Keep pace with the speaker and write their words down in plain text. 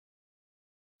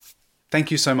Thank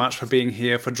you so much for being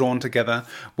here for Drawn Together,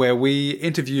 where we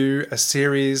interview a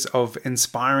series of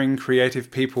inspiring creative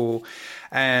people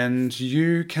and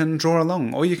you can draw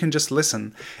along or you can just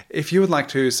listen. If you would like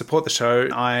to support the show,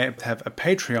 I have a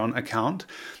Patreon account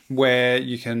where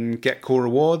you can get cool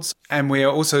rewards. And we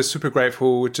are also super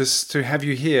grateful just to have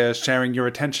you here sharing your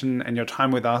attention and your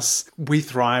time with us. We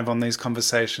thrive on these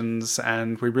conversations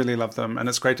and we really love them. And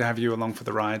it's great to have you along for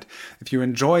the ride. If you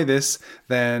enjoy this,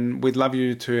 then we'd love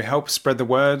you to help spread the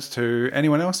word to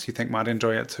anyone else you think might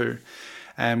enjoy it too.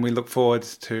 And we look forward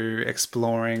to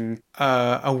exploring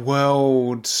a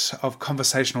world of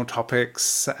conversational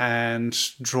topics and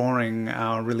drawing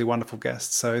our really wonderful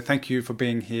guests. So thank you for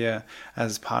being here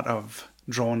as part of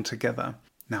Drawn Together.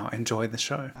 Now enjoy the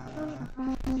show.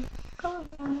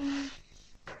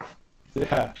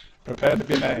 Yeah, prepare to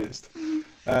be amazed.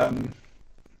 All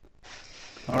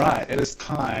right, it is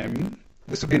time.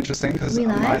 This will be interesting because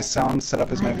my sound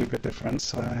setup is maybe a bit different,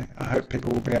 so I hope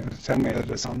people will be able to tell me that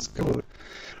it sounds good.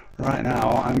 Right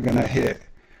now, I'm going to hit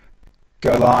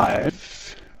go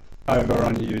live over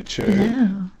on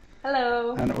YouTube.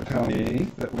 Hello. And it will tell me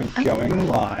that we're going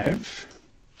live.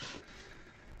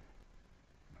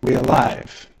 We are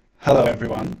live. Hello,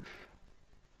 everyone.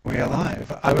 We are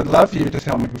live. I would love you to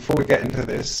tell me before we get into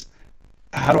this,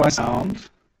 how do I sound?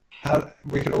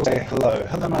 We could all say hello.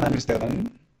 Hello, my name is Dylan.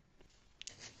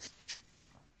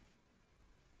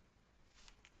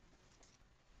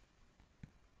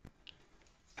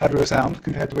 How do we sound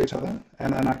compared to each other?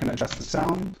 And then I can adjust the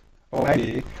sound. Or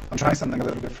maybe I'm trying something a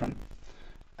little different.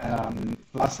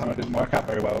 Last time it didn't work out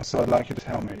very well, so I'd like you to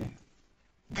tell me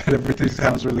that everything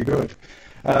sounds really good.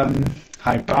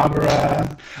 Hi,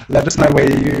 Barbara. Let us know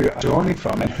where you are joining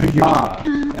from and who you are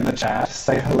in the chat.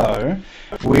 Say hello.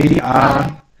 We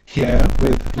are here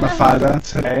with Mafalda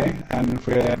today, and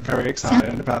we're very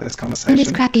excited about this conversation. Who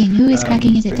is cracking? Who is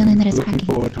cracking? Is it Dylan that is cracking?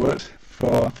 Looking forward to it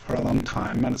for a long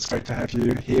time, and it's great to have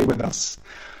you here with us.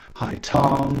 Hi,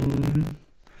 Tom.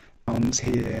 Tom's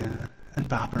here, and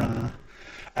Barbara,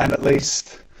 and at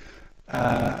least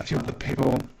a few other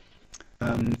people.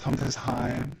 Tom says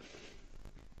hi.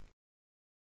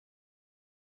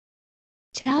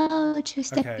 Ciao,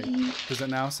 Giuseppe. Okay, does it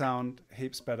now sound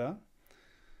heaps better?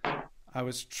 I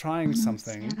was trying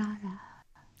something,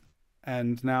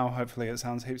 and now hopefully it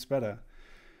sounds heaps better.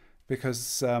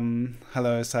 Because,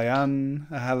 hello Sayan,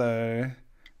 hello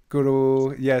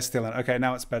Guru, yes Dylan, okay,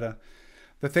 now it's better.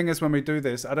 The thing is when we do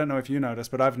this, I don't know if you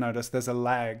noticed, but I've noticed there's a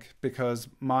lag because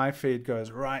my feed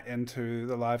goes right into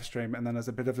the live stream and then there's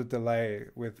a bit of a delay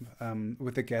with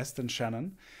the guest and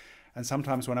Shannon. And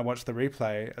sometimes when I watch the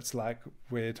replay, it's like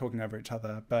we're talking over each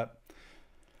other, but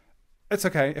it's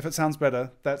okay. If it sounds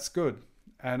better, that's good.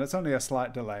 And it's only a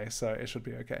slight delay, so it should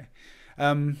be okay.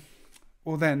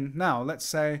 Well then, now let's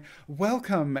say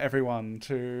welcome everyone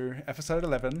to episode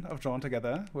 11 of Drawn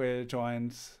Together. We're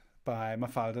joined by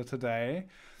Mafalda today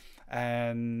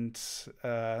and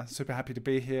super happy to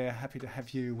be here, happy to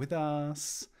have you with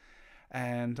us.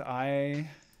 And I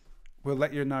will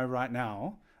let you know right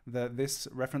now that this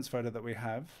reference photo that we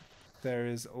have, there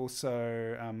is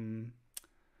also,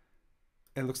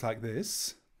 it looks like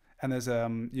this. And there's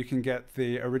you can get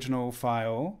the original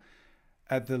file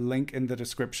at the link in the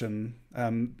description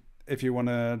if you want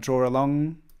to draw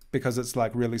along, because it's like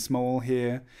really small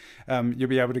here. You'll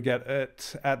be able to get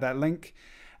it at that link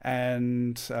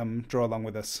and draw along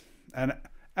with us. And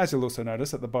as you'll also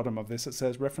notice at the bottom of this, it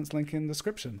says reference link in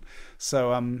description.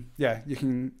 So yeah, you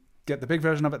can get the big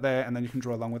version of it there and then you can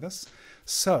draw along with us.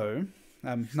 So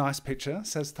nice picture,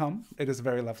 says Tom. It is a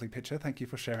very lovely picture. Thank you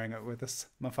for sharing it with us,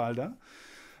 Mafalda.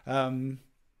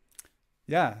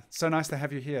 Yeah, so nice to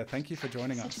have you here. Thank you for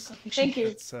joining us. Thank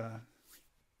you.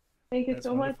 Thank you It's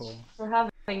so wonderful. much for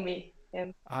having me.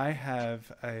 I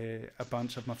have a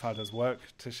bunch of Mafalda's work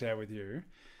to share with you,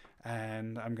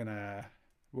 and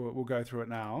we'll go through it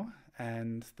now,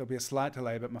 and there'll be a slight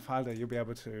delay, but Mafalda, you'll be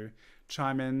able to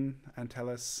chime in and tell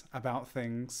us about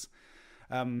things.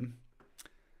 I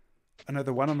know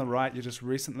the one on the right you just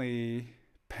recently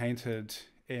painted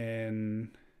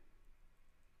in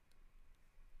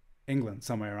England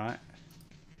somewhere, right?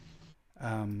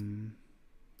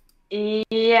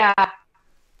 Yeah,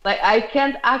 like I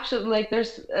can't actually, like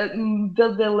there's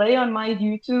the delay on my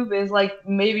YouTube is like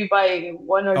maybe by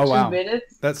 1 or 2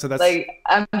 minutes. That's like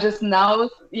I'm just now,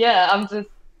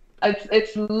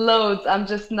 it's loads. I'm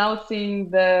just now seeing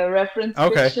the reference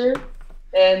picture,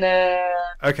 and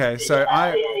okay, so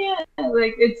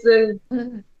like it's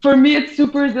for me it's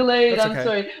super delayed. I'm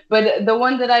sorry, but the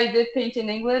one that I did paint in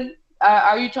England.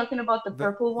 Are you talking about the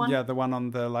purple one? Yeah, the one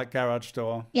on the like garage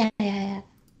door. Yeah.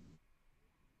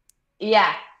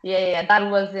 Yeah.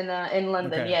 That was in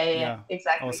London. Okay, Yeah. yeah,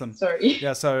 Exactly. awesome. Sorry.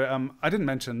 Yeah, so I didn't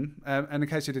mention, and in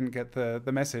case you didn't get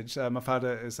the message,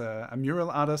 Mafalda is a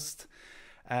mural artist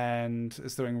and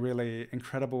is doing really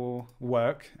incredible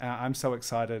work. I'm so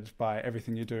excited by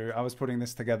everything you do. I was putting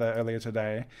this together earlier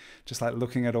today, just like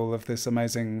looking at all of this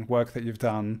amazing work that you've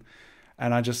done,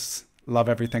 and I just love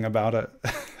everything about it.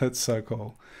 It's so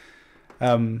cool.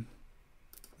 Um,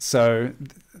 so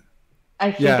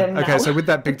I see yeah, them okay. now. So with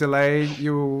that big delay,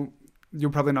 you're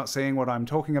probably not seeing what I'm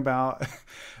talking about,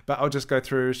 but I'll just go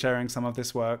through sharing some of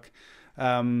this work.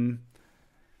 Um,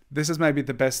 this is maybe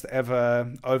the best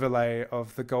ever overlay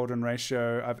of the golden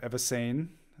ratio I've ever seen.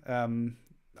 Um,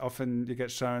 Often you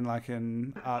get shown like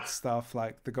in art stuff,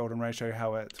 like the golden ratio,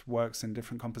 how it works in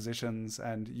different compositions,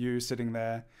 and you sitting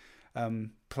there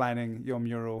planning your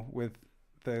mural with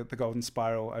the golden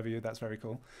spiral over you. That's very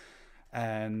cool.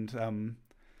 And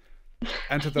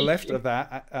and to the left of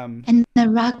that, And the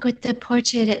rock with the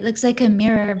portrait, it looks like a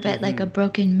mirror, but like a mhm,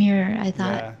 broken mirror.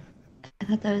 yeah. I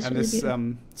thought that was And really this,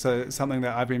 beautiful. so something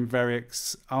that I've been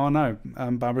oh no,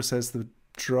 Barbara says the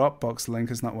Dropbox link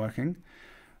is not working.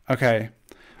 Okay,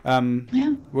 um,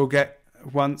 Yeah. we'll get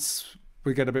once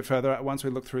we get a bit further. Once we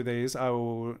look through these, I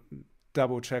will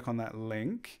double check on that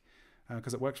link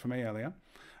because it worked for me earlier.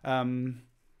 Um,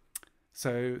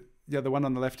 so yeah, the one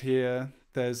on the left here,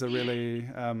 there's a really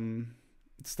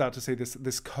start to see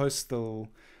this coastal.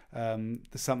 There's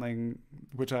something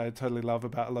which I totally love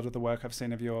about a lot of the work I've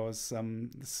seen of yours. There's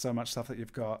so much stuff that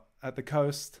you've got at the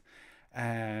coast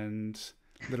and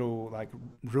little like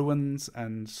ruins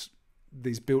and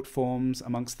these built forms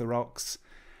amongst the rocks,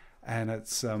 and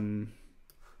it's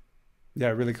yeah,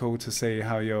 really cool to see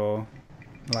how your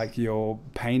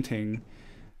painting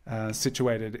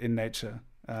situated in nature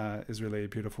is really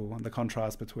beautiful, and the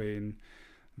contrast between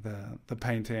the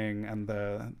painting and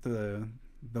the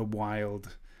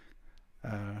wild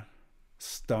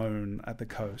stone at the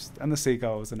coast and the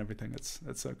seagulls and everything. It's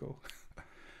so cool.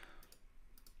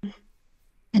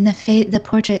 And the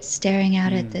portrait staring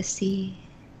out at the sea.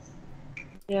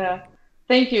 Yeah.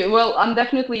 Thank you. Well, I'm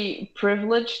definitely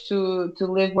privileged to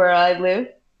live where I live.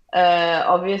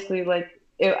 Obviously, like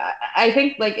I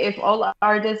think like if all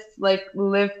artists like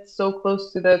lived so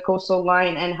close to the coastal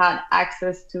line and had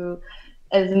access to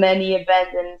as many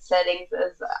abandoned settings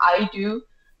as I do,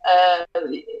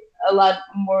 a lot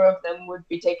more of them would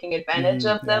be taking advantage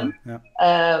of Yeah, them.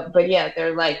 yeah, But yeah,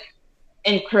 they're like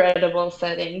incredible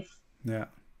settings. yeah.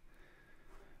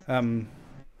 Um,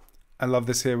 I love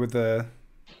this here with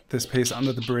this piece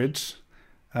under the bridge.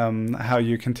 How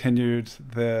you continued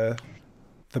the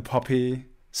poppy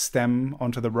stem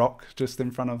onto the rock just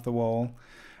in front of the wall,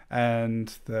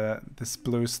 and this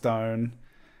blue stone.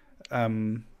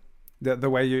 The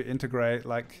way you integrate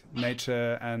like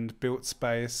nature and built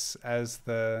space as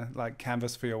the like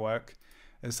canvas for your work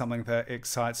is something that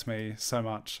excites me so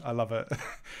much. I love it.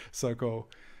 So cool.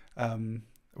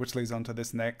 Which leads on to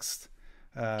this next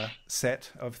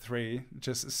set of three,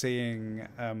 just seeing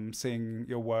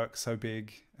your work so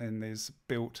big in these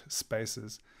built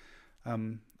spaces.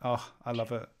 Oh, I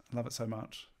love it. I love it so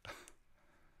much.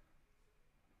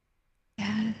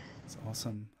 Yeah. It's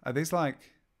awesome. Are these like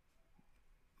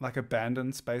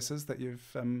abandoned spaces that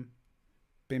you've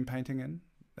been painting in?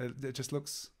 It just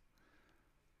looks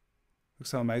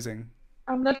so amazing.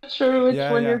 I'm not sure which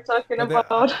Yeah, one yeah. you're talking Well,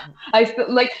 about. I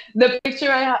still like the picture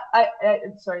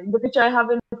sorry, the picture I have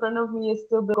in front of me is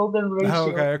still the golden oh,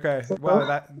 okay, ratio. okay. So Wow,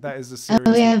 that is a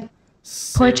Oh, we have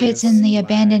portraits in serious the lag.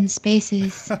 abandoned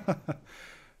spaces.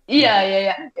 Yeah,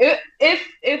 yeah.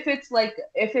 If it's like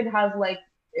if it has like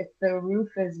if the roof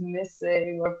is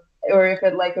missing or if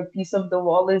it like a piece of the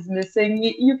wall is missing,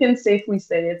 you can safely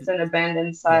say it's an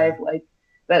abandoned yeah, site. Like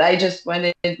that I just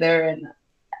went in there and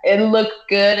it looked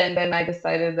good, and then I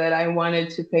decided that I wanted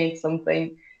to paint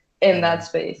something in yeah. that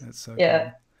space. It's so Yeah.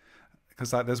 cool.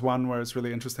 Because like there's one where it's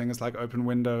really interesting. It's like open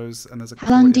windows and there's a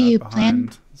How long do courtyard you plan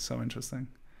behind. It's so interesting.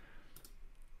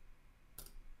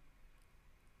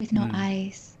 with no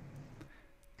eyes?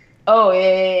 Oh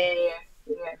yeah.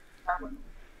 That one.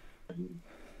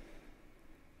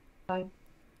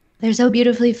 They're so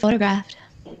beautifully photographed.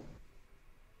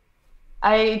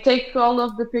 I take all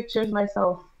of the pictures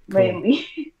myself, Cool. mainly.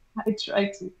 I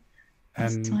try to.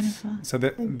 That's And wonderful. so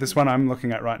this one I'm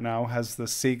looking at right now has the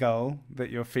seagull that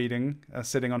you're feeding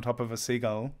sitting on top of a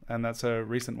seagull, and that's a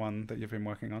recent one that you've been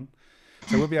working on.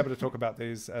 So we'll be able to talk about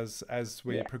these as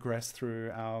we Yeah. progress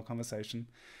through our conversation.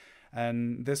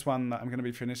 And this one that I'm going to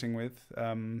be finishing with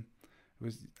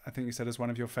was, I think you said, is one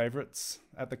of your favorites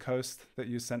at the coast that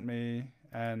you sent me,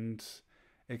 and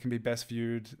it can be best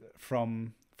viewed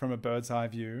from a bird's eye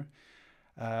view.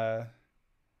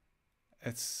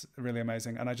 It's really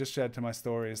amazing. And I just shared to my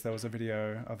stories, there was a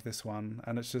video of this one,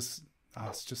 and it's just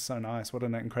so nice. What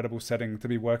an incredible setting to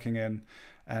be working in,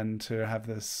 and to have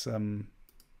this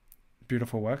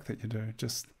beautiful work that you do,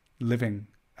 just living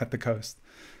at the coast.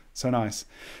 So nice.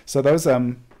 So those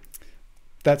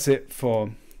that's it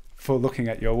for looking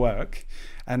at your work,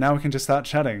 and now we can just start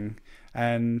chatting.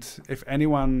 And if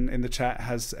anyone in the chat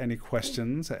has any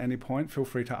questions at any point, feel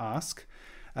free to ask.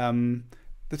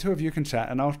 The two of you can chat,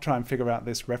 and I'll try and figure out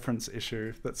this reference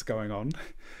issue that's going on,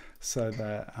 so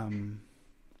that I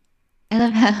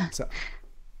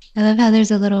love how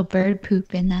there's a little bird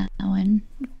poop in that one,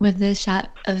 with the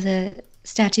shot of the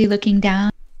statue looking down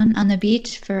on the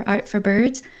beach for art for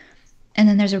birds, and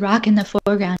then there's a rock in the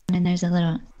foreground, and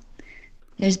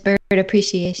there's bird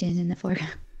appreciation in the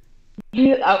foreground.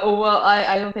 Well,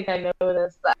 I don't think I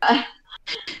noticed that.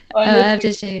 I have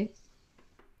to show you.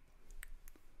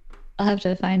 I'll have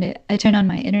to find it. I turned on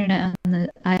my internet on the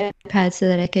iPad so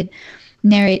that I could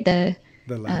narrate the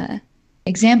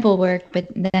example work, but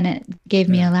then it gave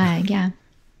me a lag. Yeah,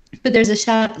 but there's a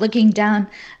shot looking down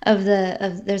of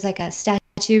there's like a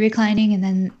statue reclining, and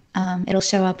then it'll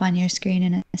show up on your screen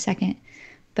in a second.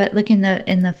 But look in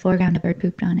the foreground, a bird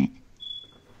pooped on it.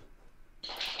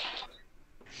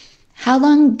 How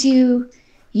long do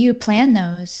you plan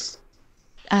those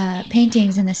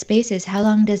paintings in the spaces? How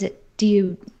long does it? Do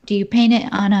you paint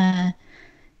it on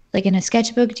in a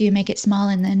sketchbook? Do you make it small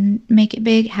and then make it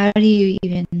big? How do you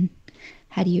even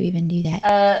do that?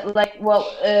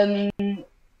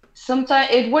 Sometimes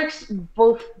it works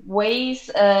both ways.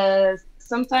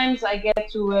 Sometimes I get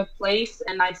to a place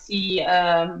and I see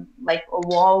like a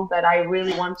wall that I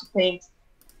really want to paint,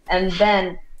 and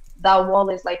then that wall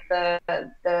is like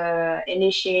the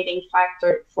initiating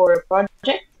factor for a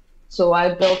project. So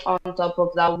I built on top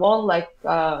of that wall like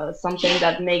something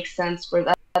that makes sense for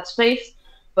that space.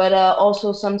 But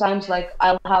also sometimes like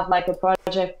I'll have like a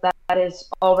project that is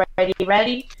already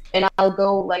ready, and I'll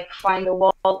go like find a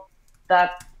wall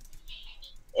that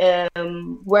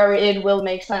where it will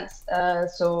make sense.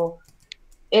 So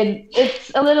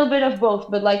it's a little bit of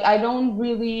both, but like I don't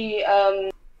really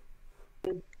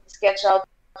sketch out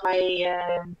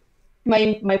my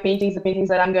paintings, the paintings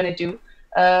that I'm gonna do.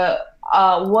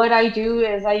 What I do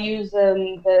is I use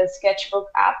the sketchbook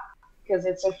app, because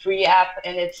it's a free app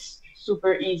and it's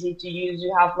super easy to use.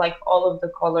 You have like all of the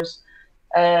colors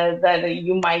that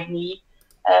you might need.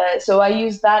 So I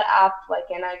use that app, like,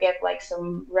 and I get like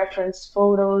some reference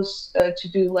photos to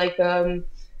do like a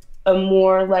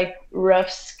more like rough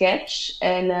sketch.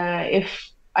 And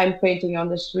if I'm painting on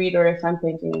the street, or if I'm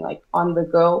painting like on the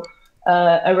go,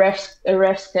 a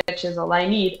rough sketch is all I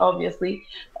need, obviously.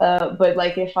 But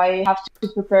like if I have to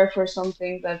prepare for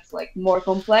something that's like more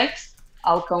complex,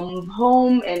 I'll come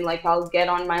home and like I'll get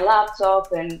on my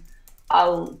laptop and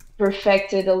I'll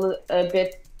perfect it a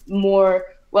bit more.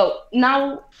 Well,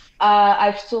 now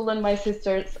I've stolen my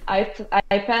sister's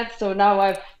iPad, so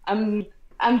now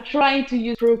I'm trying to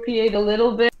use Procreate a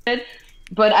little bit,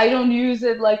 but I don't use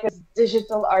it like a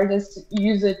digital artist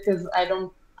use it, because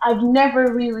I've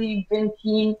never really been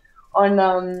keen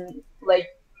on like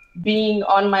being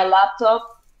on my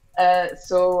laptop.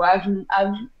 So I've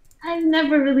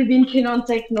never really been keen on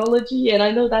technology, and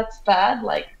I know that's bad.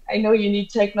 Like I know you need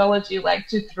technology like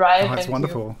to thrive. Oh, that's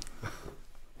wonderful.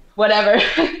 Whatever.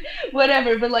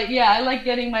 But like, yeah, I like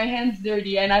getting my hands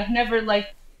dirty, and I've never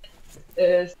like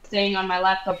staying on my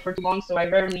laptop for too long, so I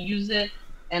rarely use it.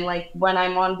 And like when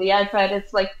I'm on the iPad,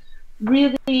 it's like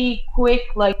really quick,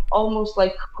 like almost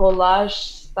like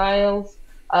collage styles.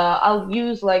 I'll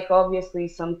use like obviously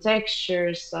some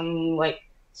textures, some like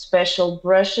special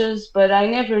brushes, but I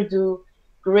never do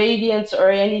gradients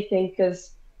or anything,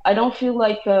 because I don't feel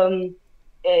like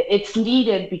it's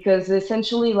needed, because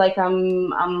essentially like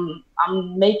I'm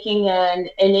making an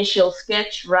initial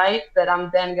sketch, right, that I'm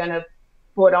then gonna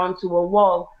put onto a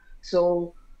wall.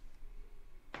 So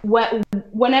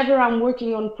whenever I'm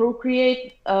working on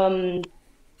Procreate,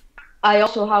 I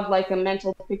also have like a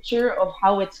mental picture of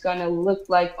how it's gonna look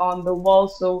like on the wall,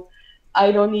 so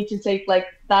I don't need to take like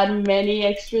that many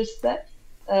extra steps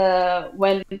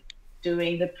when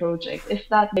doing the project, if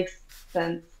that makes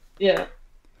sense. Yeah.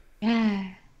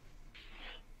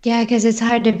 Yeah, because it's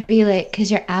hard to be like, because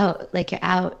you're out,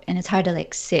 and it's hard to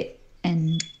like sit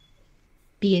and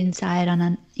be inside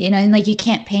and like you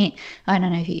can't paint. I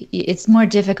don't know if it's more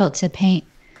difficult to paint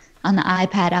on the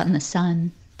iPad out in the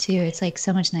sun too. It's like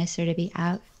so much nicer to be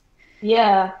out.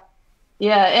 Yeah,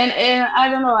 and I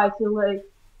don't know, I feel like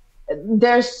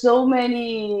there's so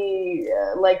many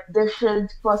like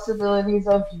different possibilities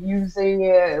of using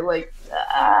like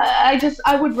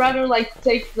I would rather like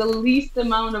take the least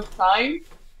amount of time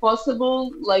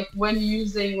possible, like when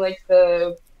using like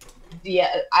the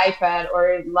iPad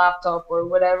or laptop or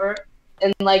whatever,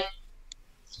 and like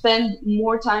spend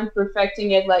more time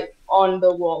perfecting it like on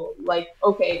the wall. Like,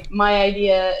 okay, my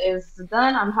idea is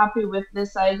done. I'm happy with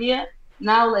this idea.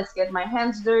 Now let's get my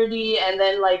hands dirty. And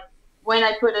then like when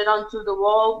I put it onto the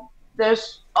wall,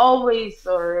 there's always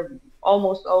or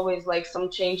almost always like some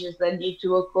changes that need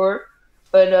to occur.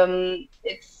 But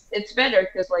it's better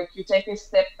because like you take a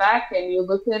step back and you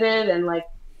look at it and like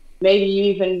maybe you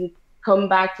even come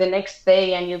back the next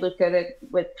day and you look at it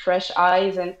with fresh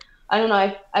eyes. And I don't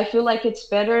know, I feel like it's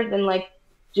better than like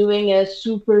doing a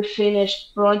super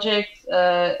finished project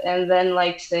and then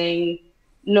like saying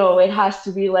no, it has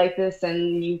to be like this,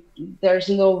 and there's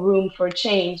no room for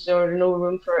change or no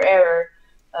room for error.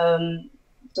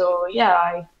 So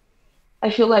yeah, I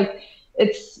feel like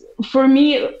it's for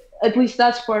me at least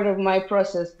that's part of my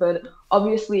process. But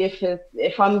obviously,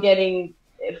 if I'm getting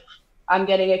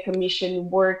a commission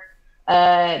work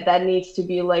that needs to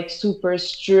be like super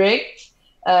strict,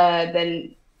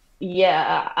 then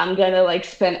yeah, I'm gonna like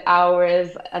spend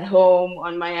hours at home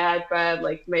on my iPad,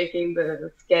 like making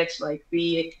the sketch like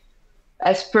be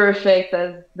as perfect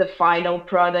as the final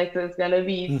product is gonna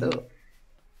be. Mm-hmm. So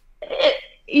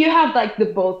you have like the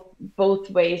both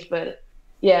ways. But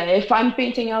yeah, if I'm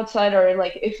painting outside or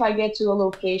like if I get to a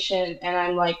location and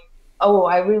I'm like, oh,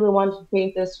 I really want to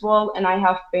paint this wall and I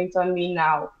have paint on me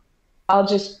now, I'll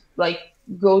just like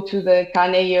go to the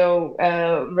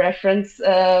Caneo reference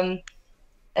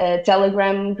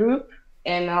Telegram group,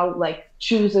 and I'll like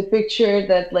choose a picture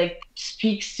that like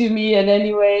speaks to me in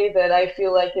any way that I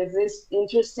feel like is this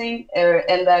interesting,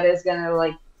 and that is gonna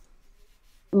like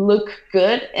look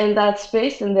good in that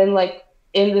space. And then like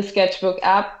in the sketchbook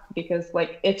app, because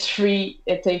like it's free,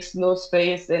 it takes no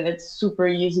space, and it's super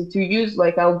easy to use,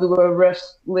 like I'll do a rough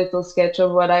little sketch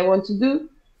of what I want to do,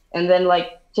 and then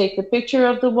like take a picture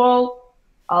of the wall.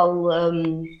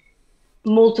 I'll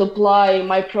multiply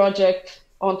my project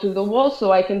onto the wall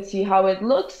so I can see how it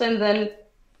looks, and then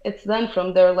it's done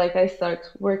from there. Like I start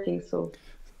working. So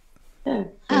yeah.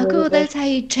 Oh, cool. That's how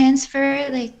you transfer.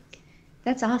 Like,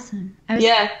 that's awesome. I was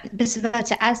Yeah. just about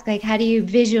to ask, like, how do you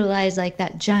visualize like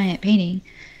that giant painting?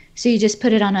 So you just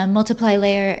put it on a multiply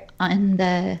layer on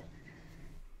the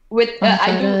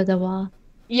photo of the wall.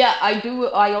 Yeah, I do.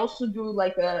 I also do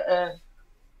like a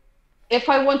if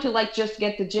I want to like just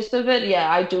get the gist of it, yeah,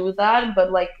 I do that.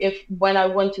 But like if when I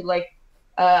want to like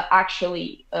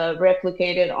actually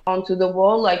replicate it onto the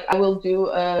wall, like I will do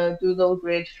a doodle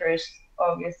grid first,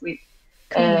 obviously,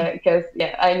 because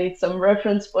yeah, I need some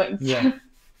reference points. Yeah.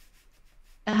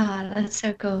 Ah, that's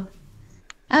so cool.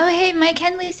 Oh, hey, Mike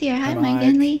Henley's here. Hi, Hey, Mike Mike.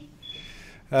 Henley.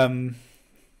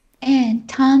 And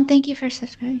Tom, thank you for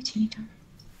subscribing to me, Tom.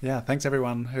 Yeah, thanks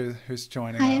everyone who's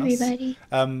joining Hi, us. everybody.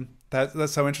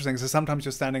 That's so interesting. So sometimes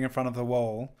you're standing in front of the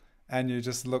wall and you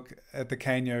just look at the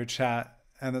Canyo chat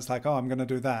and it's like, oh, I'm going to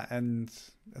do that. And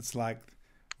it's like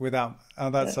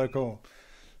that's so cool.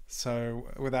 So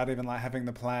without even like having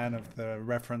the plan of the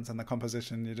reference and the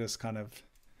composition, you're just kind of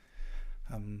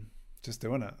just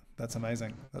doing it. That's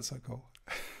amazing. That's so cool.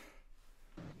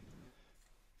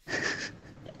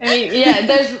 I mean, yeah,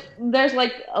 there's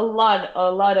like a lot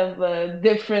of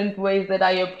different ways that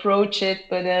I approach it,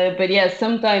 but yeah,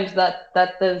 sometimes that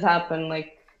does happen.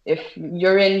 Like if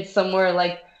you're in somewhere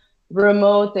like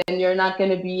remote and you're not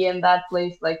gonna be in that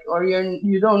place, like or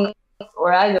you don't know,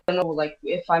 or I don't know, like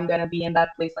if I'm gonna be in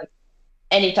that place like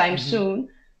anytime soon,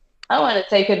 I want to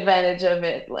take advantage of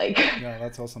it. Like Yeah,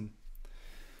 that's awesome.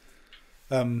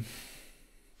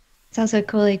 It's also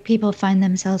cool, like people find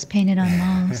themselves painted on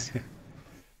walls.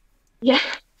 yeah.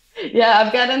 Yeah,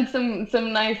 I've gotten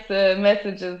some nice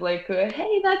messages like,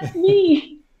 "Hey, that's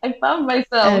me. I found That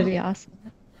myself." would be awesome.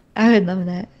 I would love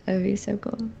that. That would be so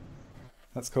cool.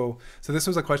 That's cool. So this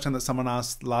was a question that someone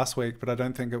asked last week, but I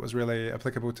don't think it was really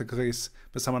applicable to Greece.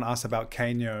 But someone asked about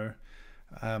Canyo,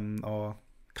 or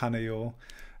Caneo.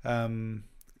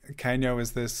 Canyo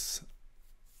is this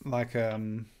like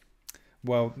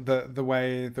well, the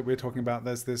way that we're talking about,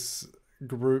 there's this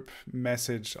group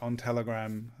message on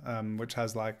Telegram, which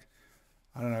has like,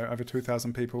 I don't know, over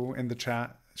 2,000 people in the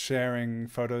chat sharing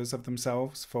photos of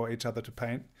themselves for each other to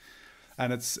paint.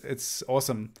 And it's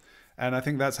awesome. And I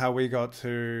think that's how we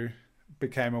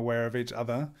became aware of each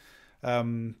other,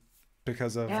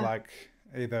 because of like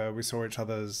either we saw each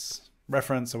other's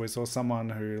reference or we saw someone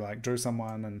who like drew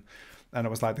someone, and it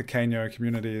was like the Canyo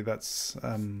community. That's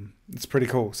it's pretty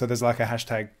cool. So there's like a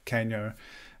hashtag Canyo,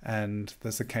 and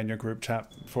there's a Canyo group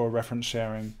chat for reference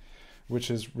sharing,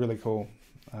 which is really cool.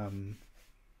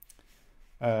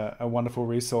 a wonderful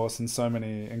resource, and so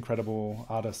many incredible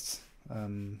artists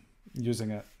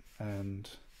using it and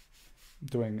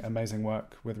doing amazing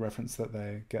work with reference that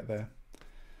they get there.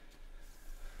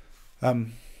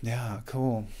 Yeah,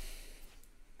 cool.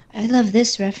 I love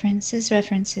this reference. This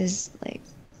reference is like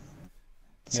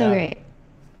so great.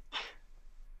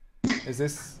 Is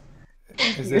this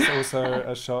also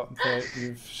a shot that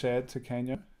you've shared to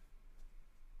Kenya?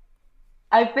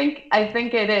 I think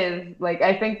it is. Like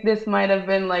I think this might have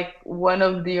been like one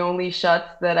of the only shots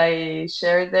that I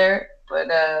shared there, but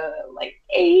like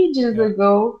ages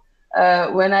ago,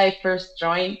 when I first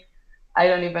joined, I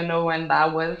don't even know when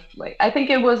that was. Like I think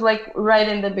it was like right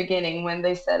in the beginning when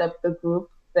they set up the group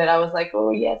that I was like,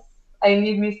 oh yes, I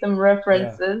need me some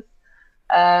references.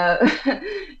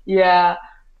 Yeah,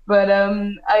 but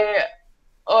I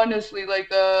honestly like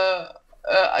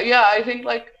yeah, I think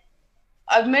like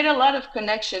I've made a lot of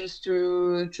connections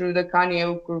through the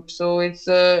Kanye group, so it's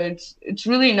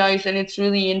really nice and it's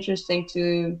really interesting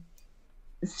to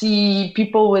see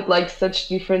people with like such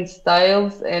different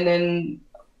styles and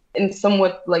in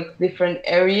somewhat like different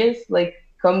areas like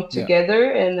come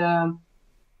together and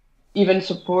even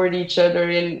support each other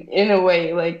in a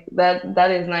way like that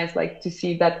is nice, like to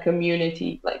see that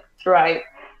community like thrive.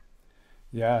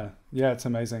 Yeah, it's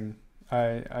amazing.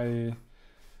 I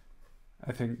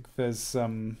think there's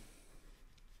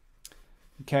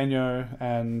Kenya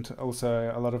and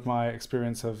also a lot of my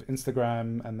experience of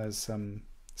Instagram, and there's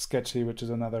Sketchy, which is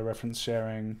another reference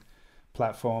sharing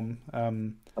platform.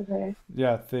 Okay.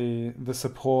 Yeah, the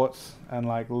support and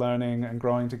like learning and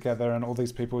growing together, and all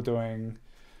these people doing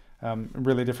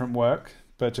really different work,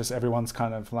 but just everyone's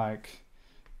kind of like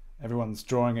everyone's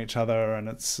drawing each other, and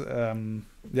it's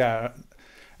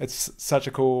it's such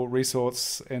a cool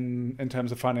resource in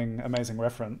terms of finding amazing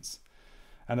reference.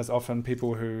 And it's often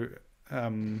people who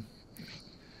are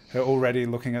already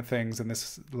looking at things in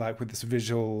this like with this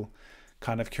visual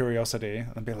kind of curiosity,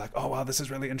 and be like, oh wow, this is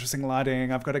really interesting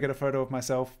lighting, I've got to get a photo of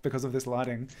myself because of this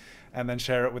lighting, and then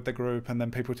share it with the group, and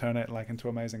then people turn it like into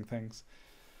amazing things.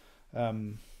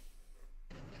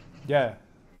 Yeah,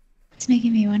 it's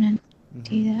making me want to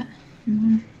do that.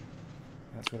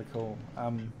 That's really cool.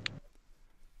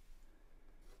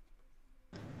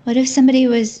 What if somebody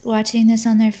was watching this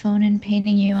on their phone and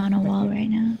painting you on a wall right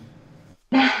now?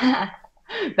 That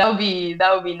would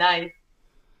be nice.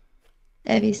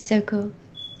 That'd be so cool.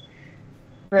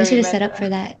 Very I should have meta. set up for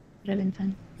that. Would have been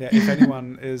fun. Yeah, if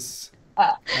anyone is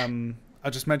I'll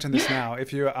just mention this now.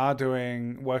 If you are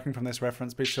working from this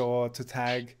reference, be sure to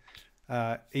tag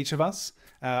each of us.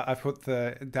 I've put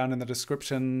down in the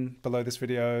description below this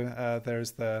video,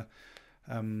 there's our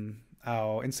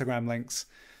Instagram links.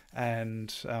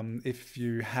 And if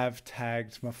you have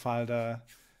tagged Mafalda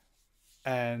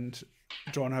and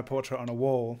drawn her portrait on a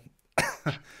wall, then,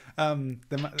 I don't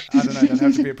know, there'd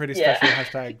have to be a pretty special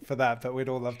hashtag for that, but we'd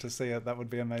all love to see it. That would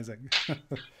be amazing.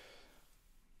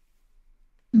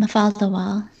 Mafalda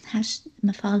wall.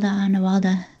 Mafalda on a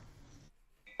walda.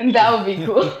 That would be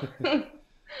cool.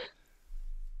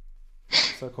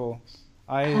 So cool.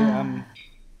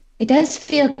 It does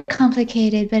feel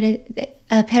complicated,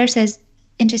 but Per says,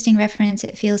 interesting reference,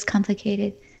 it feels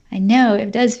complicated. I know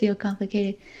it does feel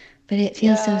complicated, but it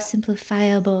feels so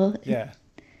simplifiable. Yeah.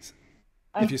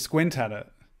 If you squint at it,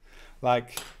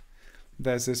 like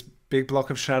there's this big block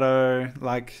of shadow,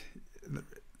 like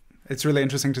it's really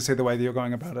interesting to see the way that you're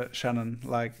going about it, Shannon.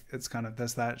 Like it's kind of,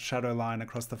 there's that shadow line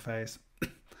across the face.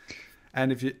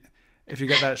 And if you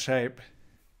get that shape,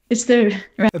 it's the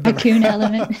raccoon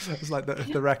element. It's like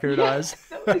the raccoon eyes.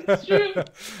 That's true.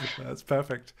 That's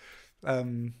perfect.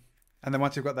 And then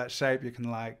once you've got that shape, you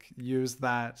can like use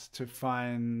that to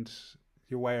find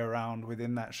your way around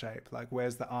within that shape. Like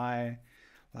where's the eye,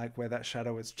 like where that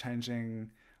shadow is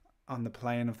changing on the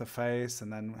plane of the face,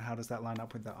 and then how does that line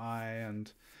up with the eye?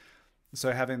 And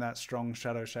so having that strong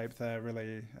shadow shape there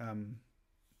really,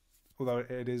 although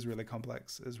it is really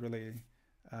complex, is really,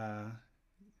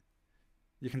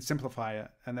 you can simplify it.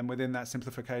 And then within that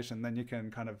simplification, then you can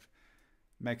kind of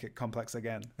make it complex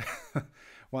again.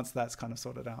 Once that's kind of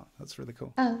sorted out. That's really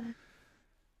cool. Oh,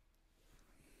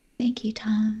 thank you,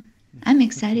 Tom. I'm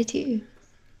excited too.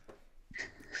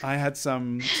 I had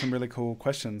some really cool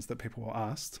questions that people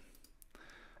asked.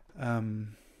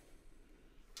 And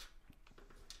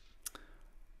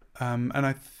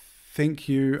I think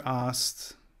you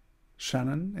asked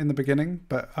Shannon in the beginning,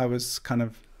 but I was kind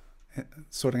of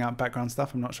sorting out background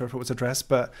stuff. I'm not sure if it was addressed,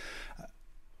 but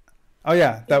oh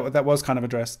yeah, that was kind of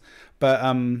addressed, but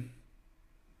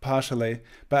partially.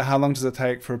 But how long does it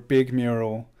take for a big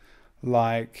mural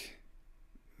like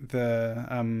the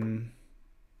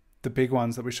the big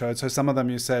ones that we showed. So some of them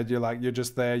you said you're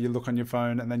just there, you look on your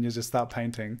phone, and then you just start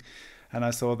painting. And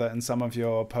I saw that in some of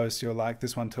your posts, you're like,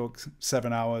 this one took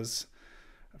 7 hours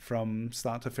from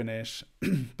start to finish.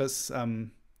 But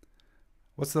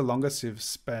what's the longest you've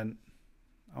spent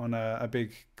on a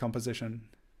big composition?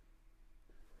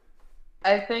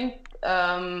 I think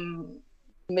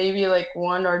maybe like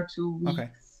 1 or 2 weeks. Okay.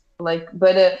 Like,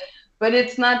 but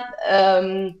it's not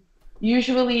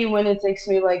usually when it takes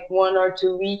me like 1 or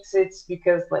 2 weeks, it's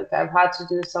because like I've had to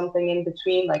do something in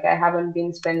between. Like I haven't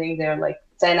been spending there like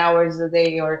 10 hours a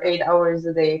day or 8 hours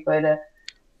a day.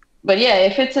 But yeah,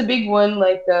 if it's a big one,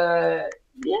 like yeah,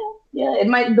 it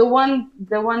might the one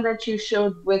that you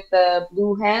showed with the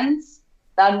blue hands,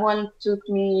 that one took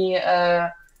me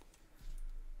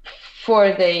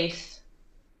 4 days.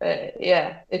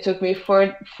 Yeah, it took me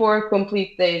four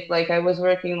complete days. Like I was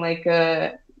working like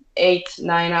 8,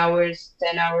 9 hours,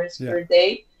 10 hours Yeah. per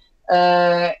day,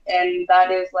 and that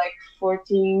is like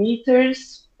 14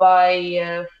 meters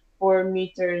by 4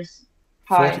 meters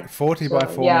 40, high. 40 by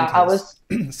So 4 yeah, I meters. was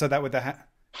So that with the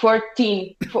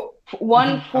 14,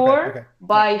 one Okay, four okay.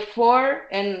 by four,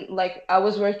 and like I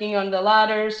was working on the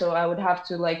ladder, so I would have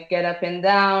to like get up and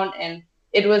down, and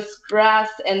it was grass,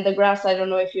 and the grass, I don't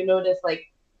know if you noticed, like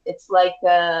it's like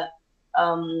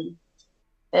um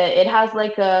it has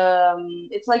like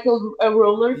it's like a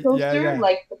roller Yeah, coaster, yeah.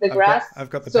 like the I've got grass. I've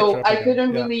got the picture So up I again.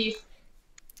 couldn't Yeah. really.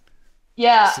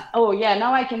 Yeah. So, Oh, yeah.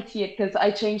 Now I can see it because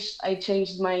I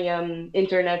changed my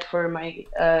internet for my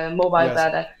mobile yes.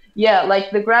 data. Yeah,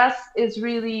 like the grass is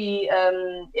really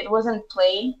it wasn't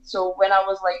plain. So when I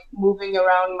was like moving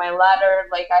around my ladder,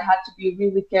 like I had to be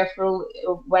really careful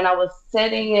when I was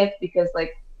setting it, because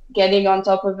like getting on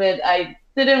top of it, I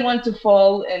didn't want to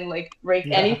fall and like break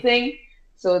Yeah. anything.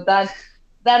 So that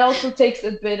also takes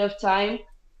a bit of time.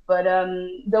 But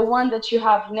the one that you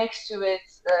have next to it.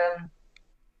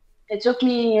 It took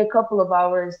me a couple of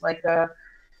hours, like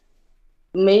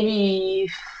maybe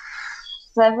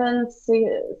 7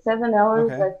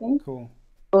 hours, Okay. I think, Cool.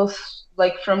 both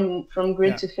like from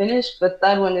grid Yeah. to finish. But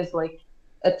that one is like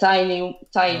a All tiny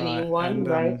right. one,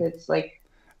 right? It's like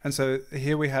And so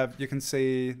here we have, you can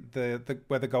see the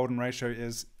where the golden ratio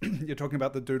is. You're talking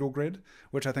about the doodle grid,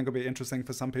 which I think will be interesting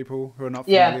for some people who are not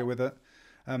yeah, familiar with it.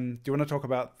 Do you want to talk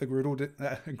about the Groodle did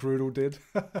the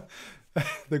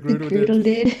The Groodle Groodle did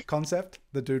did. concept,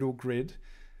 the doodle grid?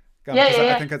 yeah, Because yeah, I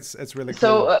yeah. think it's really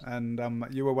So cool, and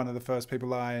you were one of the first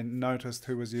people I noticed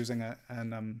who was using it,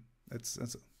 and it's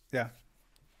yeah.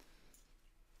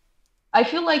 I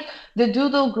feel like the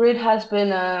doodle grid has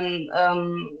been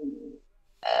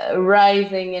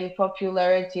rising in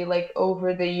popularity like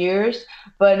over the years,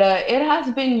 but it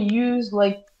has been used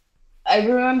like I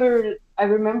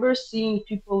remember seeing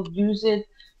people use it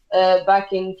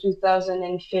back in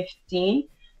 2015,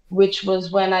 which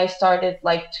was when I started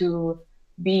like to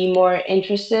be more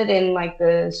interested in like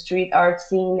the street art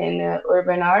scene and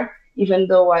urban art. Even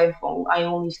though I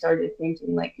only started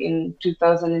painting like in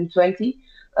 2020,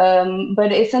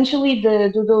 but essentially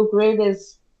the doodle grid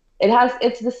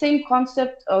it's the same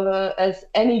concept of as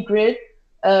any grid.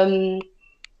 Um,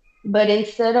 but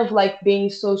instead of like being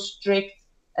so strict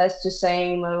as to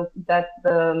saying that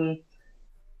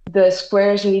the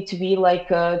squares need to be like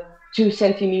 2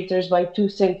 centimeters by 2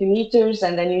 centimeters,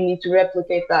 and then you need to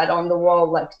replicate that on the wall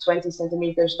like 20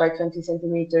 centimeters by 20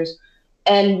 centimeters,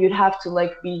 and you'd have to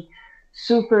like be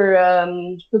super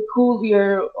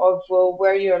peculiar of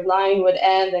where your line would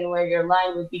end and where your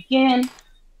line would begin.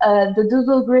 The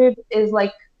doodle grid is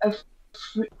like a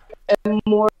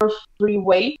more free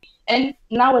way. And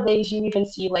nowadays, you even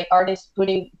see like artists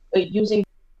using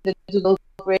the doodle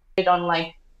grid on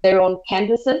like their own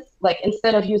canvases. Like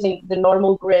instead of using the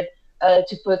normal grid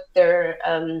to put their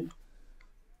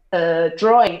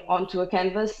drawing onto a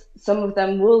canvas, some of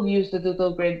them will use the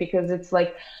doodle grid because it's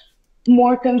like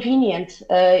more convenient.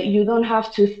 You don't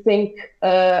have to think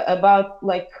about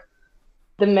like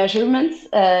the measurements.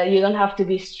 You don't have to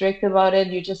be strict about it.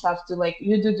 You just have to like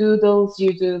you do doodles,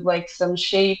 you do like some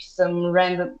shapes, some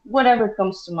random whatever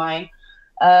comes to mind.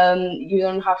 You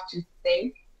don't have to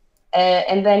think,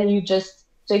 and then you just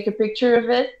take a picture of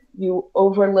it. You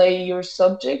overlay your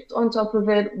subject on top of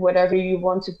it, whatever you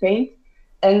want to paint,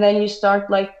 and then you start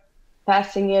like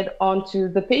passing it onto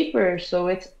the paper. So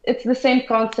it's the same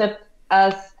concept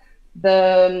as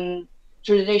the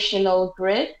traditional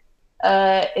grid.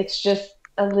 It's just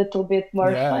a little bit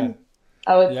more Yeah, fun,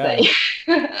 I would yeah. say.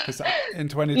 Because in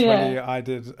 2020 Yeah. I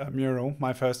did a mural,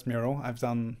 my first mural. I've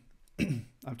done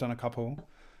I've done a couple,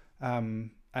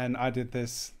 and I did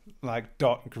this like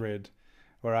dot grid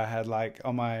where I had like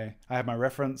I had my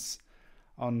reference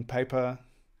on paper,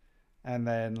 and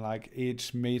then like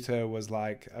each meter was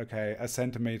like, okay, a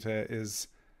centimeter is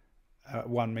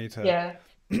 1 meter. Yeah.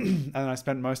 And I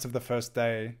spent most of the first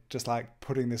day just like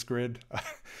putting this grid,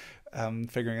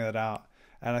 figuring it out.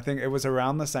 And I think it was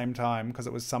around the same time because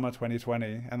it was summer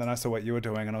 2020. And then I saw what you were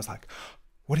doing and I was like,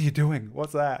 what are you doing?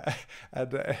 What's that?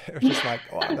 And it was just like,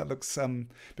 oh, that looks,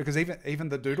 because even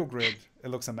the doodle grid, it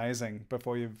looks amazing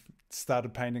before you've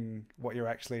started painting what you're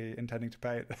actually intending to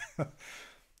paint.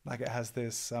 Like it has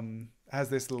this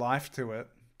life to it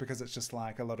because it's just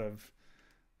like a lot of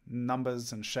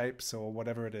numbers and shapes or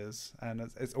whatever it is, and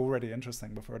it's already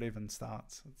interesting before it even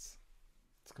starts. It's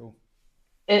cool.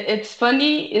 It's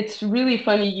funny. It's really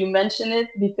funny you mention it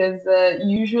because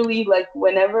usually, like,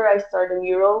 whenever I start a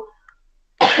mural,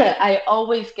 I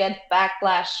always get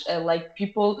backlash. Like,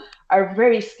 people are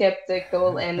very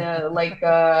skeptical and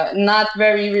not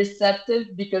very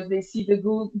receptive because they see the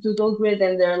doodle grid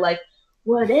and they're like,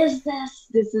 "What is this?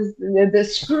 This is a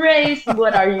disgrace.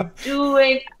 What are you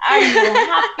doing? Are you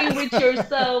happy with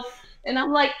yourself?" And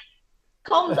I'm like,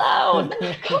 "Calm down.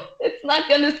 It's not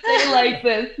gonna stay like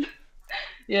this."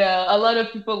 Yeah, a lot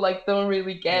of people like don't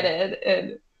really get Yeah.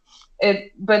 it, and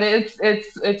but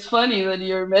it's funny that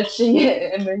you're mentioning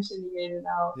it and mentioning it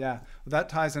now. Yeah, well, that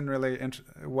ties in really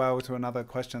well to another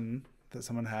question that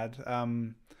someone had.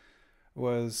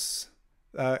 Was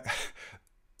uh,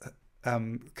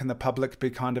 can the public be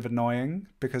kind of annoying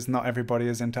because not everybody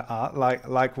is into art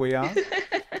like we are?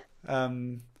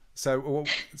 So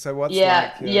what's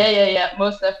Yeah, like yeah,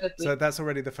 most so definitely. that's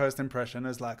already the first impression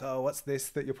is like, oh, what's this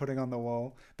that you're putting on the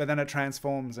wall? But then it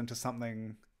transforms into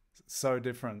something so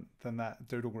different than that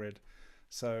doodle grid.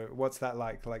 So what's that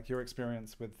like your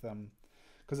experience with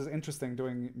because it's interesting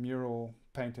doing mural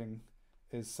painting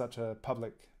is such a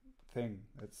public thing.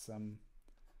 It's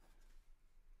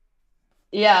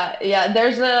Yeah.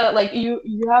 There's a like you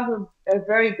have a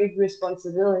very big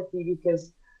responsibility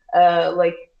because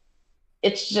like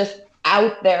it's just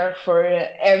out there for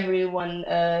everyone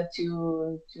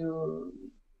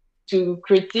to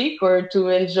critique or to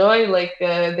enjoy. Like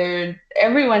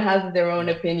everyone has their own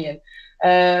yeah. opinion.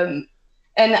 um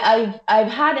and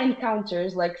I've had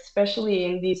encounters, like especially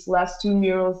in these last two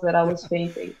murals that I Yeah. was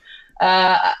painting.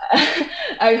 uh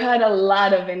I've had a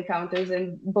lot of encounters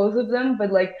in both of them,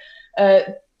 but like uh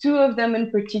two of them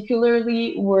in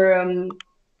particularly were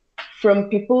from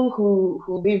people who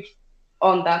live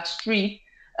on that street.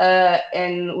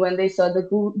 And when they saw the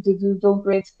Google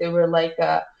grids, they were like,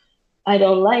 "I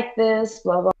don't like this,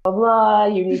 blah blah blah.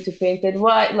 You need to paint it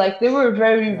white." Like they were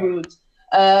very Yeah. rude.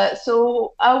 So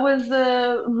I was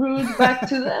rude back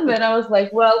to them, and I was like,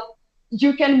 "Well,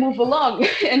 you can move along."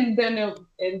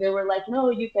 And they were like, "No,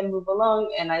 you can move along."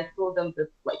 And I told them that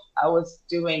like I was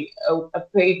doing a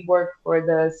paid work for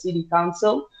the city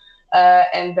council,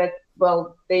 and that well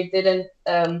they didn't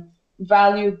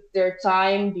value their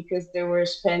time because they were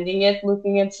spending it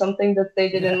looking at something that they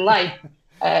Yeah. didn't like.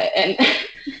 And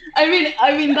I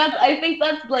mean that's I think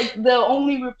that's like the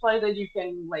only reply that you can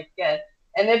like get.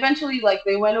 And eventually, like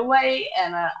they went away,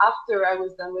 and after I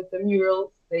was done with the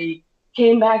murals, they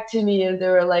came back to me and they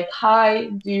were like, "Hi,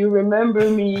 do you remember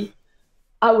me?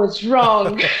 I was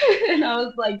wrong." And I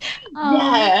was like, Oh,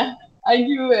 "Yeah, I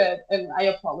knew it," and I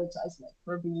apologize like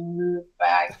for being rude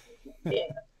back.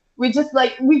 Yeah, we just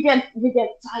like we get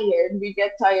tired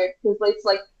because it's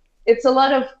like it's a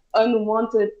lot of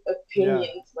unwanted Yeah.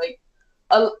 opinions. Like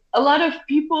a lot of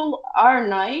people are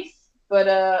nice, but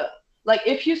like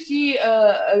if you see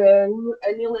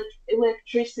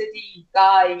electricity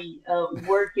guy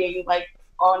working like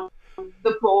on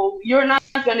the pole, you're not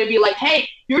going to be like, "Hey,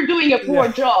 you're doing a Yeah. poor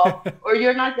job," or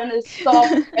you're not going to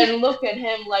stop and look at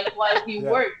him like while he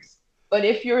Yeah. works. But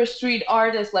if you're a street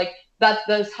artist, like that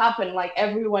does happen. Like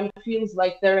everyone feels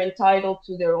like they're entitled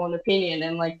to their own opinion,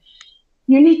 and like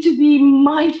you need to be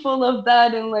mindful of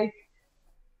that, and like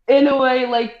in a way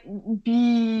like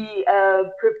be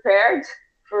prepared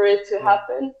for it to Yeah.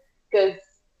 happen because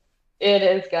it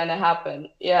is gonna happen.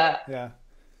 Yeah. Yeah.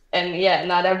 And yeah,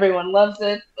 not everyone loves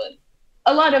it, but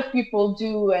a lot of people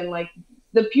do. And like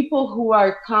the people who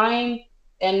are kind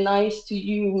and nice to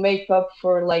you make up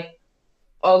for like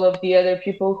all of the other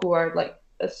people who are like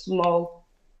a small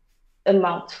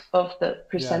amount of the Yeah.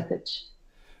 percentage.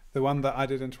 The one that I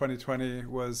did in 2020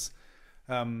 was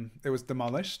it was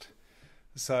demolished.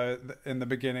 So in the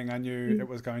beginning, I knew it Mm.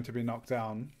 was going to be knocked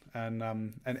down, and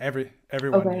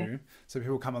everyone Okay. knew. So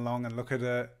people come along and look at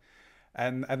it,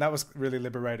 and that was really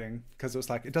liberating because it was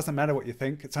like it doesn't matter what you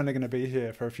think; it's only going to be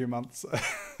here for a few months.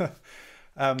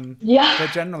 um, Yeah.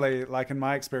 but generally, like in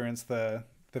my experience, the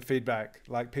feedback,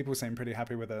 like people seem pretty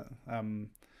happy with it.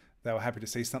 They were happy to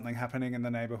see something happening in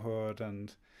the neighborhood,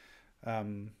 and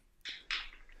Um,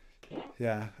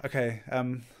 yeah. Okay.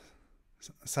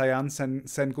 Sayan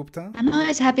Sengupta I'm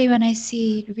always happy when I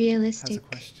see has a realistic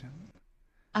question.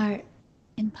 art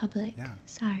in public. Yeah.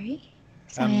 Sorry.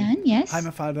 Sayan, yes? Hi,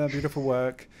 Mafalda. Beautiful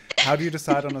work. How do you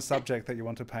decide on a subject that you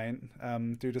want to paint?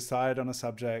 Do you decide on a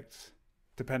subject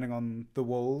depending on the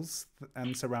walls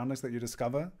and surroundings that you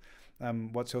discover?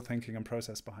 What's your thinking and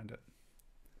process behind it?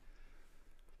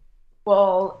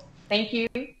 Well, thank you,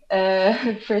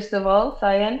 first of all,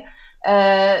 Sayan.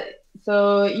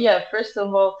 So yeah, first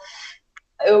of all,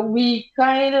 we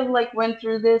kind of like went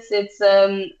through this. It's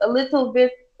a little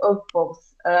bit of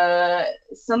both.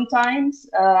 Sometimes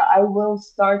I will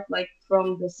start like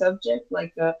from the subject,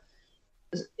 like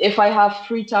if I have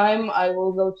free time, I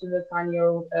will go to the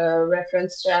Kanyo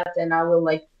reference chat and I will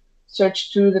like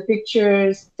search through the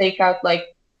pictures, take out like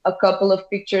a couple of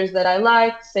pictures that I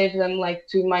like, save them like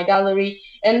to my gallery.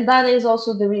 And that is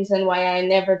also the reason why I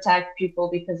never tag people,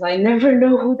 because I never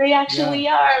know who they actually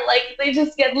are. Like they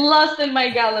just get lost in my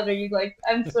gallery. Like,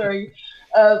 I'm sorry.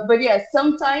 But yeah,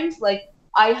 sometimes like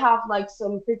I have like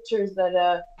some pictures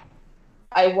that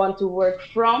I want to work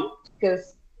from,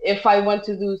 because if I want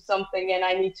to do something and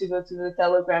I need to go to the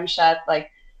Telegram chat, like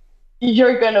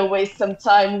you're gonna waste some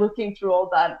time looking through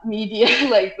all that media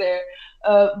like there.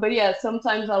 But yeah,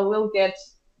 sometimes I will get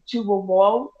to a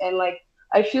wall and like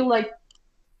I feel like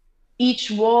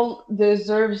each wall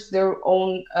deserves their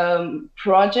own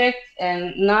project,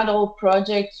 and not all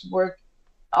projects work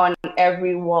on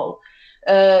every wall.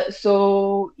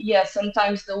 So yeah,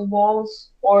 sometimes the walls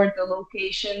or the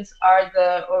locations are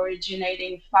the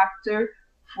originating factor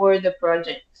for the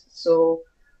project. So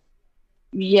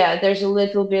yeah, there's a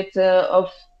little bit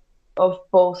of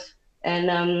both,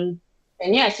 and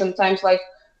yeah, sometimes like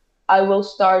I will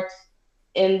start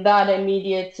in that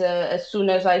immediate, as soon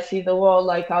as I see the wall,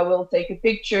 like I will take a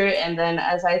picture and then,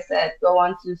 as I said, go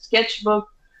on to Sketchbook,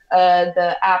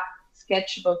 the app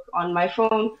Sketchbook on my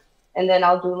phone, and then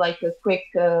I'll do like a quick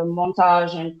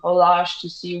montage and collage to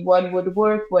see what would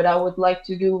work, what I would like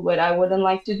to do, what I wouldn't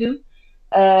like to do.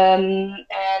 And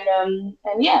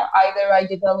yeah, either I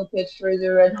develop it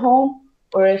further at home,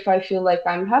 or if I feel like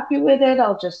I'm happy with it,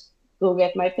 I'll just go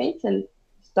get my paint and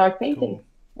start painting.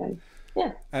 Cool. And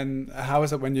yeah. And how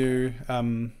is it when you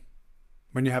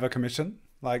have a commission?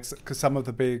 Like, because some of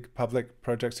the big public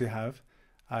projects you have,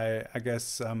 I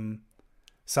guess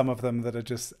some of them that are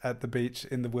just at the beach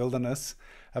in the wilderness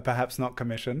are perhaps not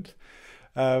commissioned.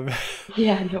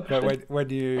 Yeah, no. But when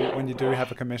you do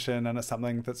have a commission and it's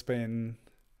something that's been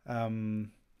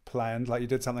planned, like you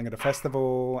did something at a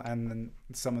festival and then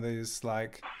some of these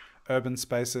like urban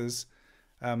spaces,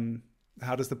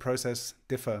 how does the process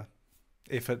differ,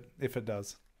 if it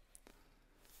does?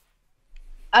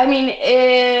 I mean,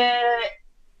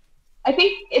 I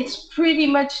think it's pretty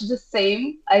much the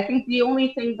same. I think the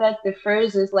only thing that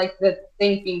differs is like the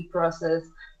thinking process.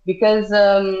 Because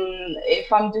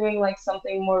if I'm doing like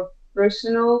something more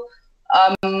personal,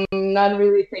 I'm not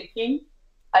really thinking,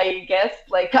 I guess.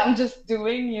 Like I'm just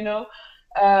doing, you know.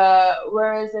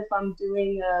 Whereas if I'm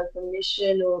doing a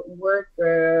commission or work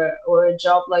or a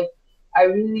job, like I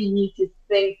really need to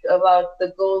think about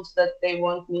the goals that they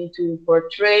want me to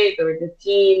portray, or the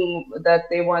team that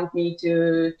they want me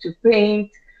to paint.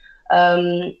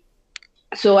 Um,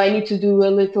 so I need to do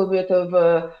a little bit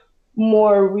of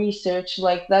more research.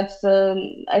 Like that's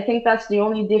I think that's the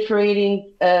only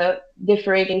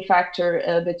differentiating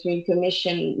factor between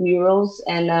commission murals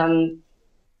uh,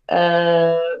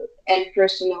 and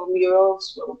personal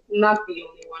murals. Well, not the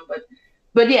only one,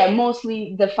 but yeah,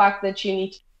 mostly the fact that you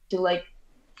need to like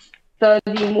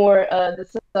study more the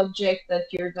subject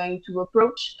that you're going to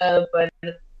approach. But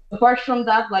apart from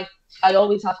that, like I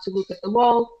always have to look at the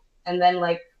wall and then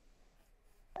like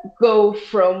go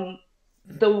from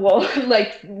the wall,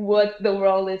 like what the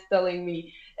wall is telling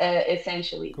me,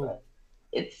 essentially. Cool.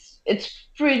 But it's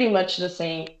pretty much the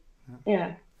same.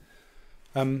 Yeah.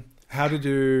 How did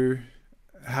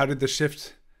the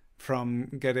shift from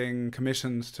getting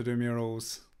commissioned to do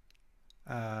murals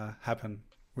happen?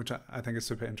 Which I think is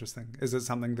super interesting. Is it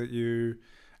something that you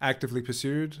actively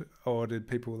pursued, or did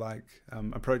people like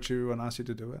approach you and ask you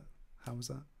to do it? How was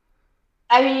that?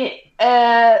 I mean,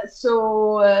 I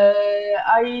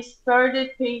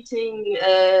started painting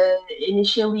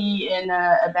initially in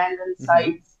abandoned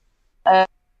sites,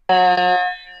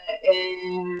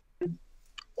 in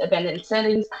abandoned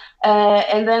settings,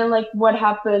 and then like what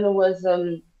happened was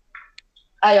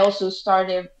I also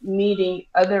started meeting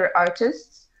other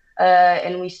artists,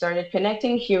 and we started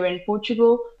connecting here in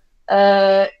Portugal.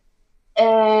 And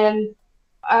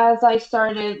as I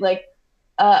started, like,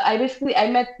 I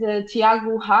met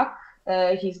Tiago Hack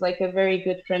He's like a very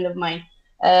good friend of mine,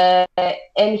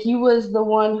 and he was the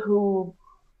one who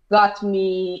got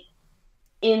me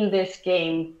in this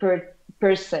game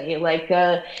per se. Like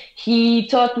he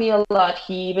taught me a lot.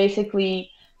 He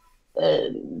basically uh,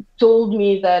 told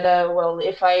me that well,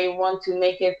 if I want to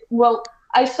make it, well,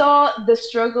 I saw the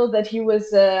struggle that he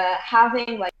was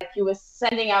having. Like he was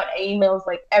sending out emails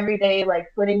like every day, like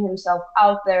putting himself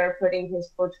out there, putting his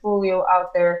portfolio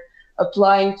out there,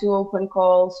 applying to open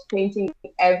calls, painting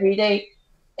every day,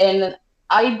 and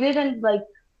I didn't like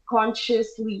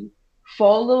consciously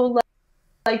follow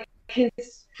like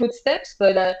his footsteps,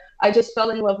 but I just fell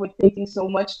in love with painting so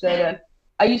much that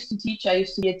I used to teach. I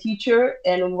used to be a teacher,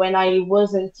 and when I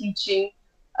wasn't teaching,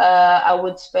 I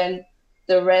would spend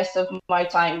the rest of my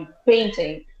time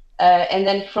painting. And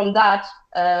then from that,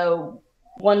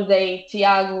 one day,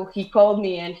 Tiago, he called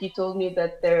me and he told me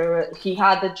that he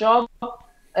had a job,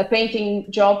 a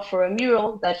painting job for a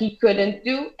mural that he couldn't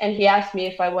do, and he asked me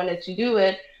if I wanted to do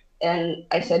it, and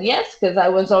I said yes because I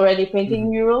was already painting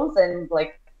murals, and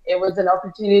like it was an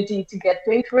opportunity to get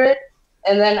paid for it.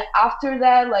 And then after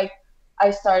that, like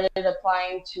I started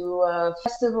applying to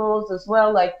festivals as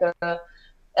well. Like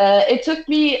it took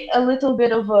me a little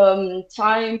bit of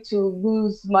time to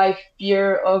lose my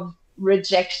fear of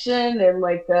rejection and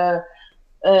like uh,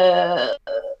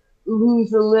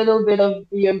 lose a little bit of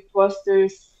the imposter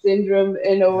syndrome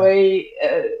in a way.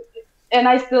 And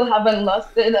I still haven't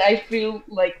lost it. I feel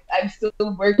like I'm still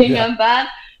working on that.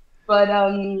 But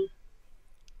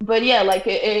yeah, like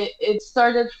it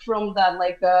started from that.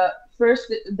 Like the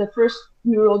first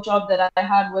mural job that I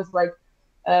had was like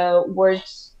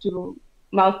words to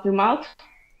mouth. A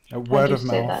How do word you of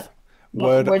say mouth. that?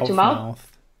 Word Word to of mouth.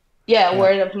 mouth. Yeah,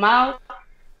 word of mouth.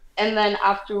 And then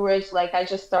afterwards, like I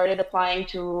just started applying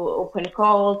to open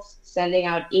calls, sending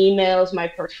out emails, my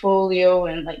portfolio,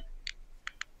 and like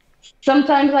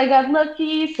sometimes I got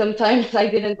lucky, sometimes I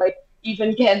didn't like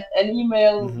even get an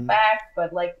email back,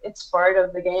 but like it's part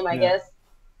of the game, I guess.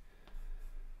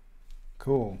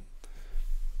 Cool.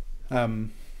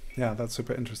 Yeah, that's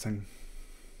super interesting.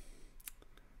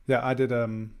 Yeah,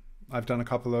 I've done a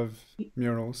couple of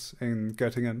murals in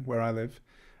Göttingen where I live,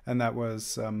 and that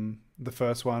was the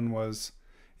first one was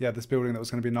this building that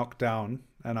was going to be knocked down,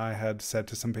 and I had said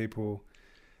to some people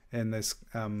in this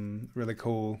really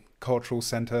cool cultural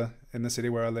center in the city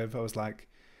where I live, I was like,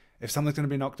 if something's going to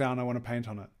be knocked down, I want to paint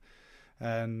on it.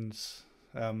 And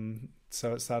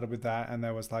so it started with that, and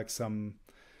there was like some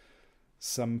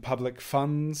public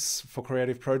funds for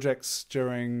creative projects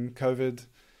during COVID,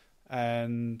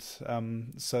 and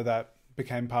so that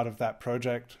became part of that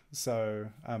project. So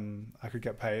I could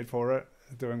get paid for it,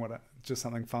 doing just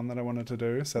something fun that I wanted to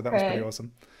do. So that was pretty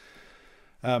awesome.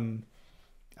 And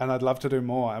I'd love to do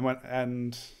more.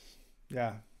 And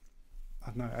yeah, I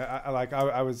don't know.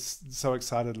 I was so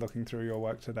excited looking through your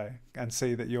work today and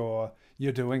see that you're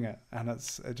doing it, and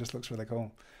it just looks really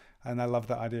cool. And I love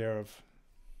the idea of.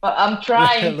 Well, I'm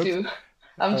trying to.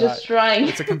 I'm just trying.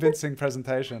 It's a convincing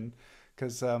presentation,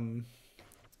 because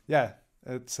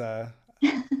it's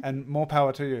and more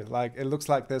power to you. Like it looks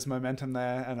like there's momentum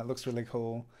there, and it looks really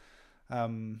cool.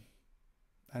 And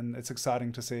it's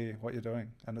exciting to see what you're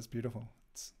doing, and it's beautiful.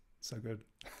 It's so good.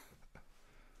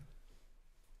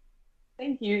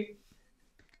 Thank you.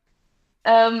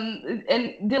 And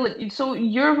Dylan, so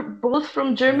you're both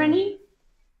from Germany?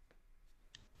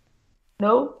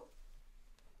 No?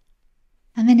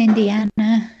 I'm in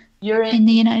Indiana. You're in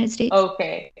the United States.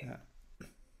 Okay. Yeah.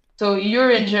 So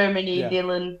you're in Germany,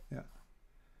 Dylan. Yeah.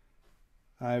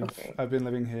 I've been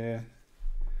living here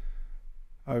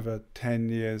over 10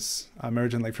 years. I'm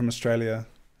originally from Australia,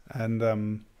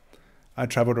 and I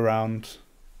traveled around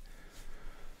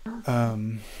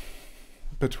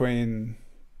between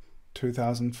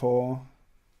 2004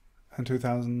 and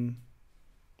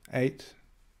 2008.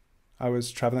 I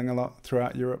was traveling a lot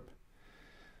throughout Europe,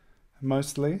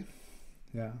 mostly.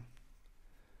 Yeah.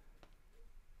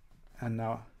 And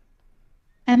now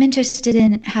I'm interested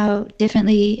in how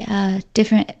differently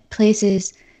different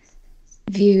places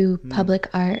view public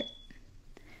art.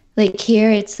 Like here,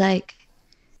 it's like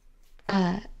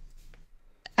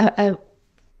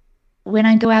when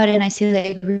I go out and I see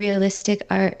like realistic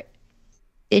art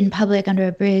in public under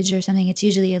a bridge or something, it's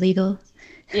usually illegal.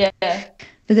 Yeah. But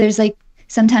there's like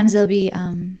sometimes there'll be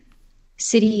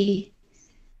city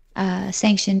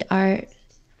sanctioned art.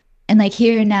 And like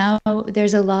here now,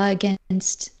 there's a law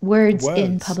against words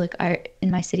in public art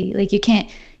in my city. Like you can't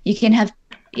have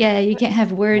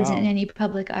words in any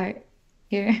public art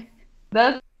here.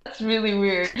 That's really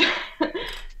weird.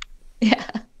 Yeah.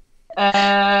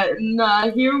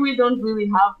 No, here we don't really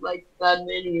have like that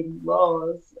many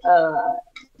laws.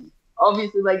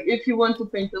 Obviously, like if you want to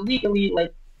paint illegally,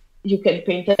 like you can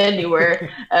paint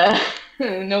anywhere.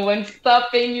 No one's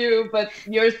stopping you but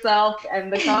yourself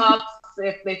and the cops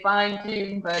if they find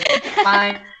you, but it's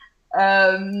fine.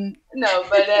 No,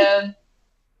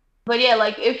 but yeah,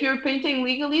 like if you're painting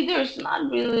legally, there's not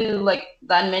really like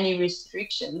that many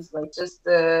restrictions. Like just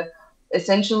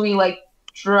essentially like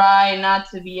try not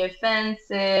to be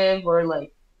offensive or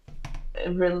like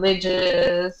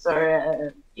religious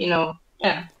or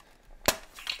yeah.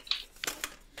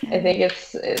 I think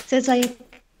it's So it's like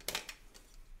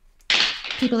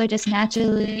people are just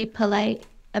naturally polite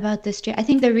about the street. I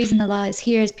think the reason the law is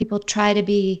here is people try to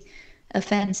be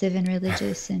offensive and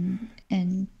religious and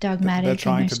dogmatic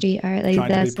in their street art. Like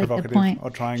that's like the point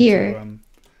or trying here. To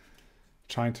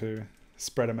trying to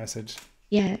spread a message.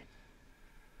 Yeah.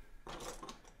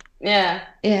 Yeah.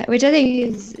 Yeah, which I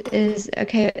think is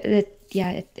okay.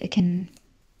 It can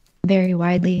vary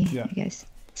widely, I guess.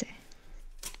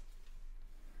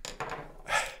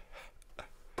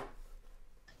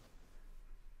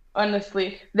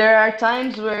 Honestly, there are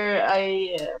times where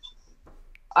I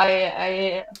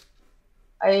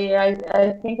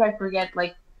think I forget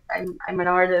like I'm an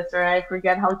artist or I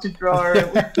forget how to draw or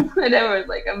whatever.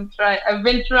 Like I've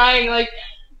been trying, like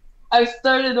I've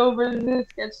started over this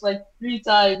sketch like 3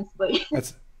 times. Like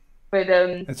it's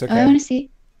okay. I want to see.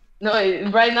 No,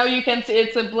 right now you can see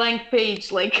it's a blank page.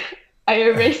 Like I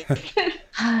erased it.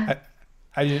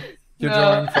 Are you're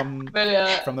drawing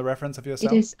from the reference of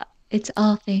yourself? It is. It's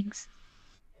all things.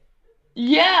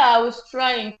 Yeah, I was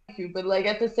trying to, but like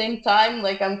at the same time,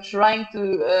 like I'm trying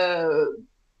to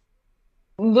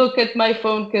look at my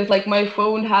phone because like my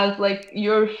phone has like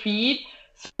your feed,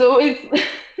 so it's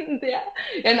yeah,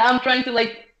 and I'm trying to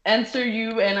like answer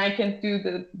you, and I can do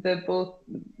the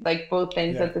both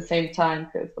things at the same time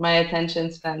because my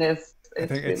attention span is. I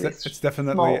think really it's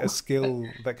definitely small. a skill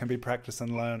that can be practiced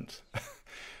and learned.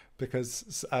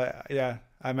 Because I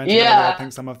mentioned earlier, I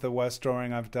think some of the worst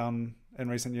drawing I've done in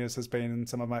recent years has been in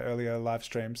some of my earlier live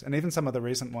streams, and even some of the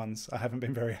recent ones I haven't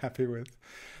been very happy with,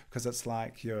 because it's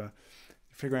like you're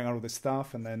figuring out all this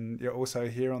stuff and then you're also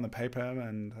here on the paper,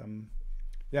 and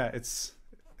it's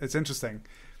interesting,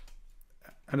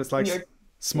 and it's like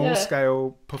small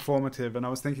scale performative, and I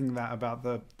was thinking that about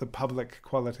the public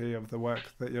quality of the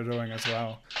work that you're doing as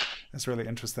well. It's really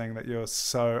interesting that you're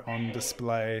so on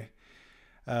display.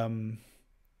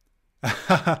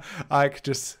 Ike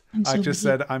just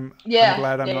said, I'm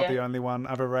glad I'm not the only one.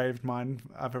 I've erased mine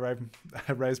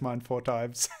 4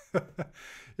 times.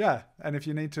 Yeah, and if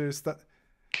you need to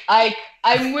Ike,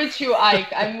 I'm with you,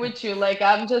 Ike. I'm with you. Like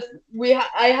I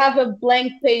have a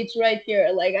blank page right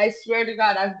here. Like I swear to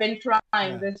God, I've been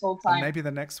trying this whole time. And maybe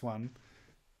the next one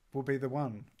will be the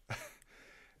one.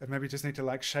 And maybe just need to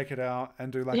like shake it out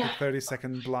and do like a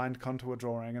 30-second blind contour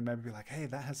drawing, and maybe be like, hey,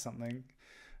 that has something.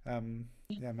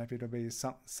 Maybe it'll be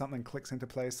something clicks into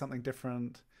place, something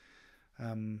different,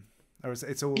 or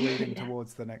it's all leading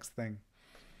towards the next thing.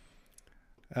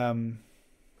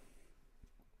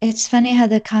 It's funny how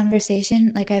the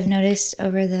conversation, like I've noticed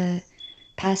over the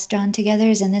past drawn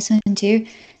togethers and this one too,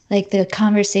 like the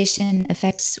conversation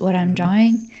affects what I'm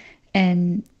drawing,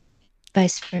 and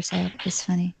vice versa. It's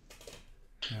funny.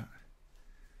 Yeah.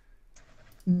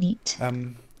 Neat.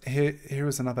 Here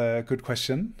was another good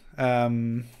question,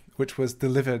 which was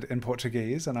delivered in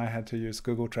Portuguese, and I had to use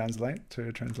Google Translate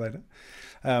to translate it.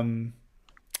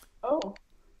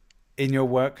 In your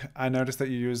work, I noticed that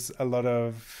you use a lot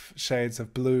of shades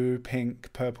of blue,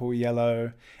 pink, purple,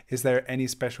 yellow. Is there any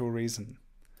special reason?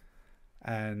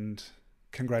 And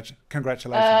congratulations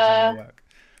on your work.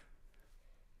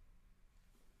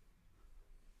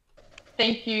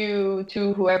 Thank you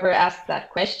to whoever asked that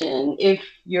question. If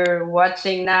you're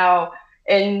watching now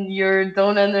and you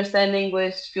don't understand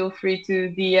English, feel free to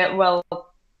DM. Well,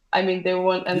 I mean, they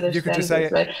won't understand. You could just say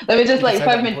this, right? Let me just like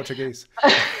 5 minutes. Portuguese.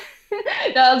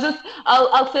 No,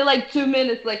 I'll say like 2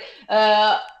 minutes. Like,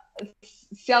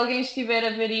 se alguém estiver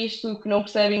a ver isto que não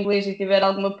percebe inglês e tiver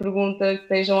alguma pergunta, que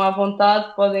estejam à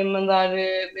vontade, podem mandar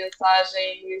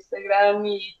mensagem no Instagram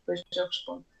e depois eu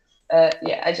respondo.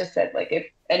 I just said, like, if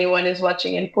anyone is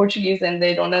watching in Portuguese and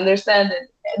they don't understand it,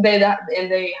 and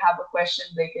they have a question,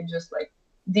 they can just like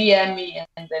DM me,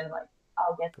 and then like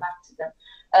I'll get back to them.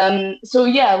 So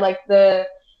yeah, like the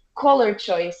color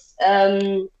choice.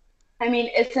 I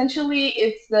mean, essentially,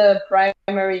 it's the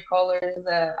primary colors.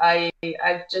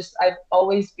 I've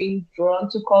always been drawn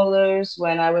to colors.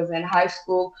 When I was in high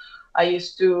school, I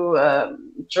used to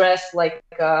dress like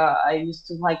I used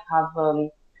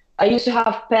to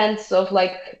have pants of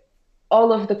like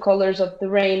all of the colors of the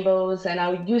rainbows, and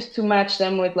I used to match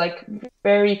them with like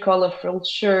very colorful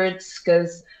shirts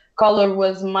because color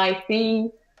was my thing.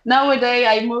 Nowadays,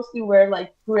 I mostly wear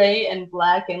like gray and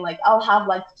black, and like I'll have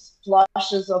like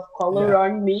splashes of color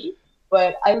on me,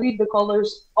 but I leave the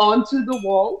colors onto the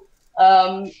wall.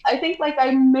 I think like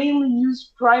I mainly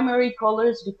use primary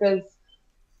colors because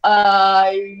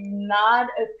I'm not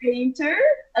a painter.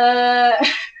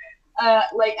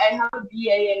 Like I have a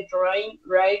BA in drawing,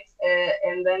 right?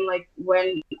 And then like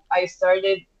when I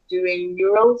started doing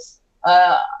murals,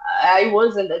 I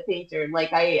wasn't a painter.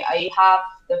 Like I have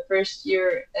the first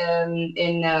year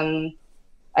in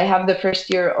I have the first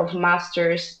year of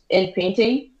masters in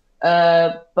painting,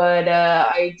 but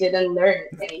I didn't learn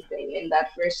anything in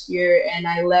that first year, and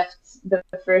I left the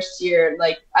first year.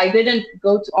 Like I didn't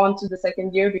go on to the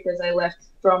second year because I left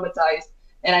traumatized,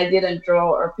 and I didn't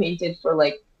draw or paint it for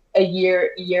like a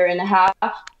year and a half.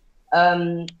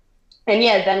 Um, and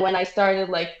yeah, then when I started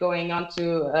like going on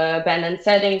to abandoned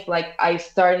settings, like I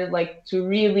started like to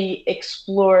really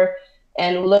explore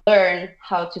and learn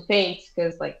how to paint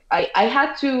because like I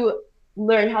had to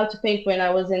learn how to paint when I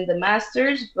was in the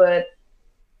masters, but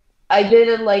I did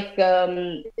it like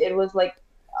it was like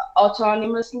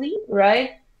autonomously,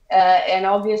 right? And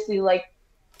obviously like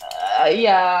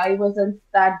yeah, I wasn't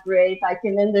that great. I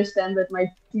can understand that my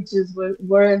teachers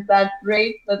weren't that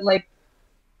great, but like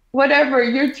whatever,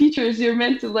 you're teachers, you're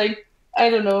meant to like, I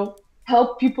don't know,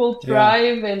 help people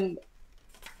thrive, and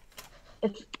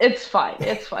it's fine,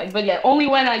 it's fine. But yeah, only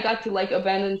when I got to like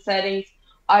abandoned settings,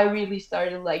 I really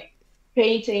started like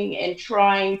painting and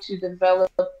trying to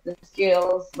develop the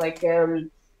skills, like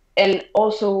and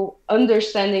also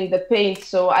understanding the paint.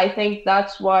 So I think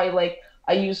that's why like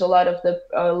I use a lot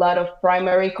of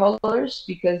primary colors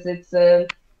because it's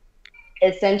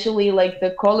essentially like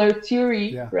the color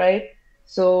theory, right?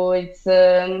 So it's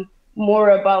more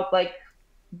about like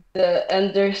the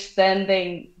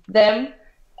understanding them,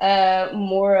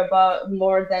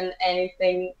 more than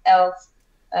anything else.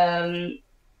 And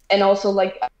also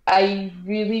like I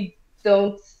really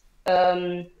don't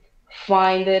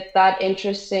find it that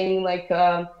interesting, like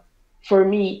for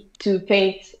me to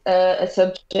paint a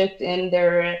subject in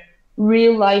their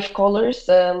real life colors,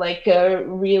 like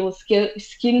real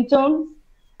skin tones,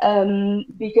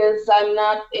 because I'm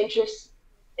not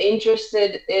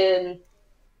interested in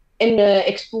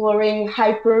exploring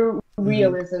hyper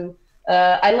realism.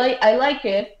 I like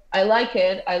it. I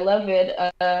love it.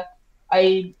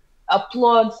 I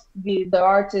applaud the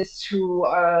artists who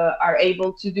are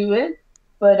able to do it,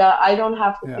 but I don't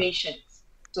have the patience.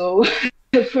 So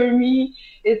for me,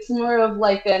 it's more of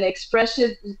like an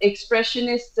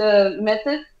expressionist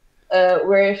method,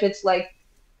 where if it's like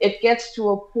it gets to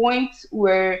a point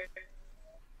where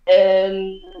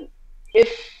if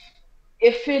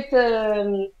if it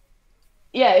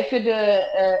if it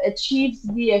achieves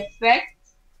the effect,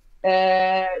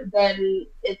 then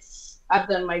I've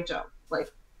done my job.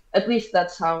 Like at least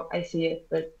that's how I see it.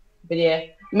 But yeah,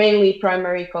 mainly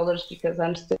primary colors because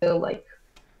I'm still like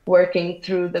working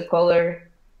through the color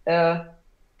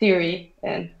theory,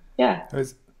 and yeah,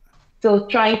 still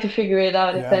trying to figure it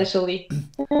out essentially.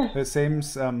 It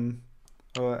seems,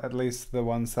 or at least the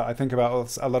ones that I think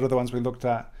about, a lot of the ones we looked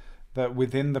at, that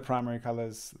within the primary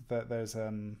colors that there's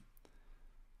a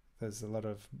lot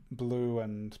of blue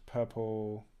and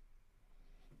purple.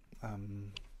 I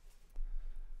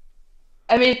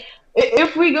mean,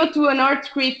 if we go to an art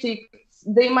critic,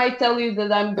 they might tell you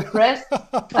that I'm depressed.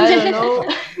 I don't know.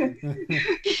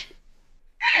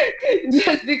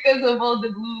 Just because of all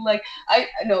the blue, like I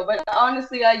know, but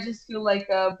honestly, I just feel like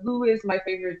blue is my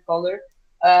favorite color.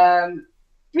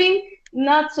 Pink,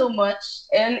 not so much,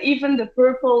 and even the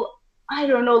purple, I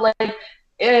don't know. Like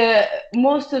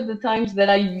most of the times that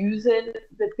I use it,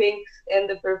 the pinks and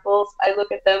the purples, I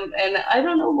look at them and I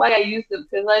don't know why I use them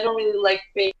because I don't really like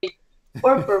pink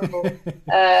or purple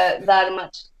that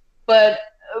much. But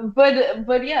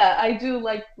yeah, I do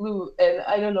like blue, and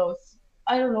I don't know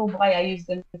why I use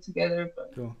them together,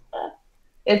 but cool.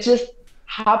 It just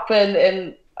happened,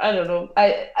 and I don't know.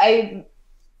 I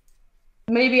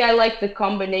maybe I like the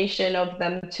combination of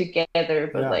them together,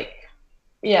 but like,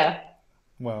 yeah.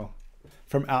 Well,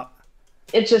 from out.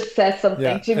 It just says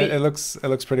something to me. It looks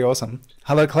pretty awesome.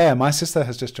 Hello, Claire. My sister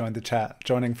has just joined the chat,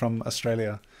 joining from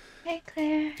Australia. Hey,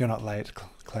 Claire. You're not late,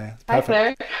 Claire.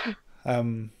 Perfect. Hi,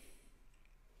 Claire.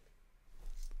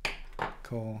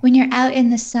 Cool. When you're out in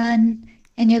the sun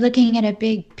and you're looking at a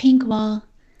big pink wall,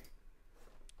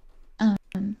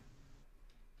 then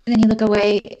you look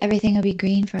away, everything will be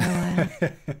green for a while.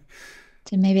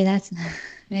 So maybe that's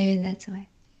why.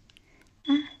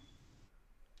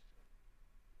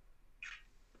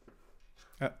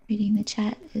 Reading the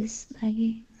chat is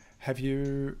lagging.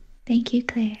 Thank you,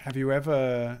 Claire. Have you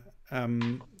ever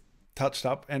touched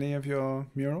up any of your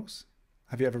murals?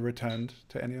 Have you ever returned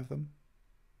to any of them?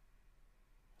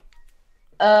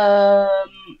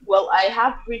 Well, I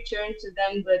have returned to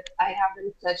them, but I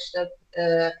haven't touched up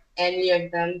any of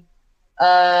them.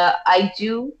 I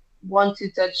do want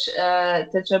to touch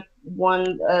up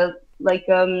one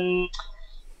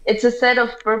it's a set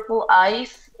of purple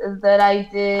eyes that I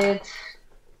did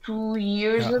 2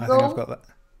 years ago. I think I've got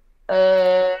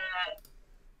that.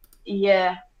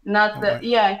 Yeah, not the.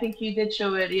 Yeah, I think you did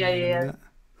show it. Yeah.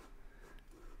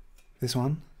 This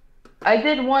one? I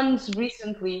did ones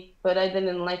recently, but I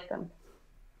didn't like them.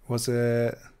 Was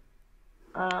it?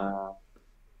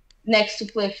 Next to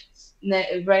cliffs,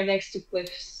 right next to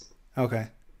cliffs. Okay.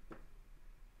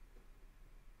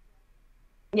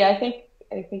 Yeah, I think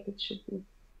it should be.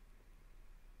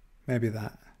 Maybe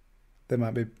that. There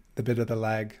might be a bit of the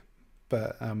lag,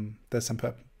 but there's some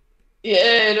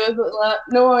Yeah, it was a lot.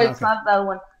 No, it's not that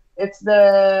one. It's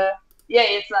the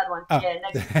it's that one. Oh. Yeah,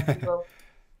 next to people.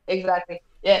 Exactly.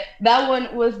 Yeah, that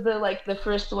one was the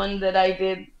first one that I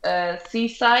did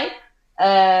seaside,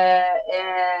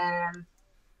 and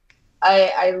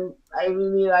I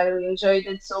really enjoyed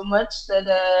it so much that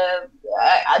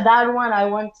that one I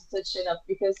want to touch it up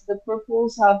because the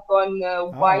purples have gone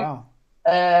white. Wow.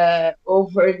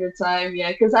 Over the time,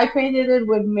 yeah, because I painted it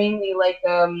with mainly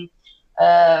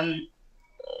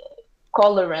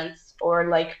colorants or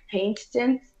paint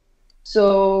tints,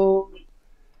 so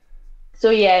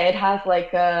yeah, it has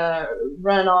a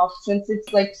runoff since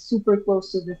it's super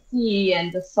close to the sea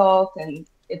and the salt, and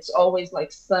it's always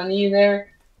sunny there.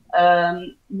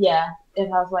 Yeah, it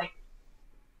has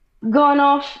gone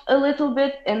off a little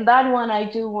bit, and that one I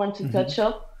do want to touch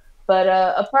up. But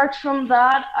apart from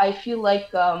that, I feel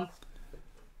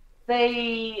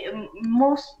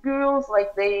most murals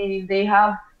they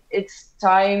have its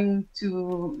time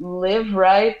to live,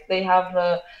 right? They have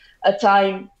a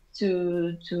time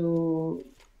to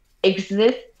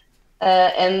exist,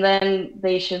 and then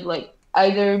they should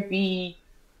either be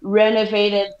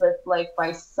renovated, but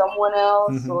by someone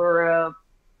else, or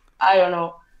I don't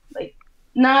know,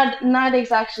 not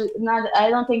exactly, not. I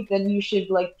don't think that you should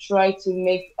try to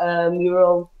make a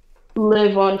mural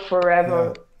live on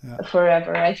forever. Yeah.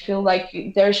 Forever. I feel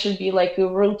there should be a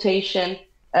rotation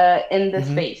in the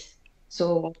space.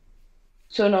 So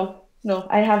no,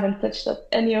 I haven't touched up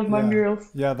any of my murals.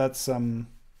 Yeah, that's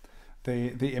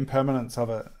the impermanence of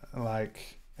it.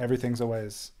 Everything's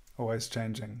always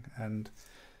changing, and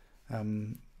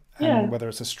whether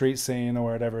it's a street scene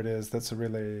or whatever it is, that's a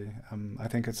really I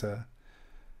think it's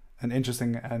an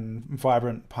interesting and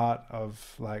vibrant part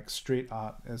of street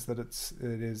art is that it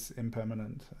is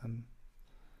impermanent, and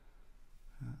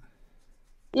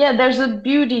yeah, there's a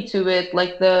beauty to it,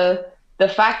 the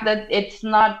fact that it's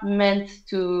not meant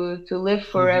to live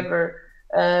forever.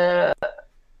 I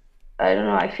don't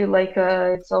know, I feel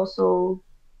it's also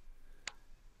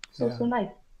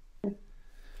nice.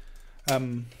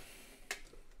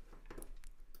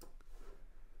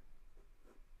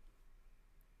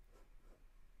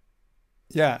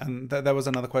 Yeah, and there was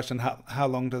another question. How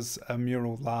long does a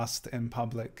mural last in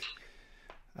public?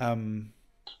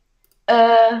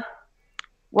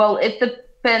 Well, it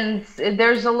depends.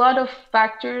 There's a lot of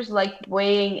factors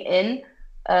weighing in.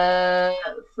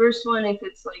 First one, if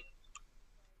it's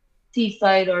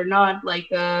seaside or not,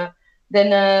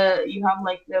 then you have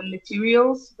the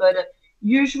materials, but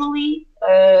usually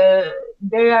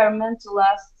they are meant to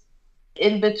last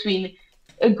in between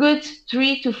a good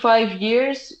 3 to 5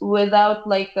 years without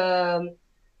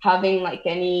having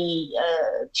any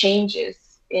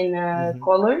changes in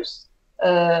colors.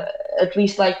 At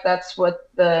least that's what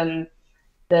the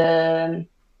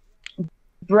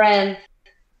brand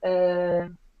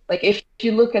if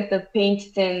you look at the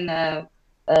paint tin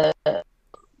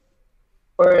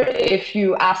or if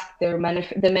you ask the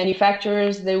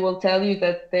manufacturers, they will tell you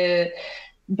that the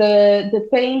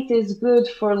paint is good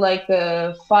for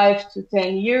 5 to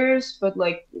 10 years, but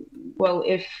well,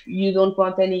 if you don't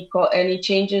want any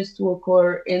changes to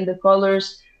occur in the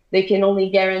colors, they can only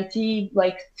guarantee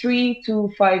 3 to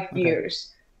 5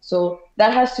 years. So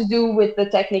that has to do with the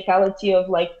technicality of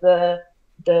the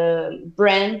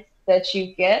brand that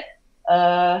you get.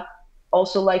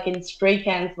 Also in spray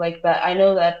cans that, I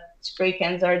know that spray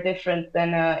cans are different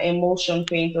than emulsion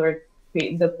paint or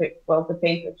the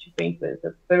paint that you paint with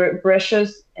the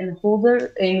brushes and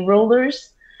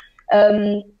rollers.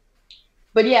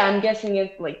 But yeah, I'm guessing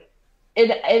it's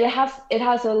it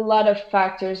has a lot of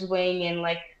factors weighing in.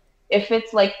 If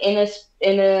it's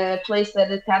in a place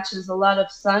that it catches a lot of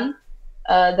sun,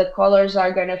 the colors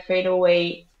are gonna fade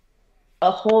away a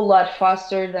whole lot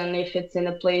faster than if it's in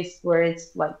a place where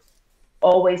it's like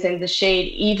always in the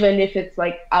shade, even if it's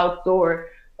like outdoor,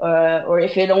 or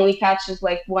if it only catches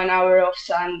like 1 hour of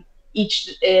sun each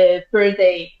per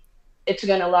day, it's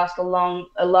gonna last a lot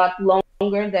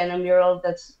longer than a mural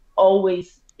that's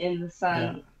always in the sun.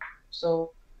 Yeah.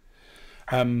 So,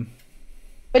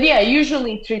 but yeah,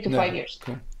 usually 3 to 5 years.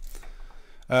 Cool.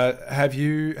 Have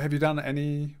you done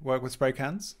any work with spray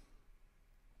cans?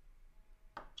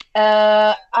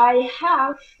 I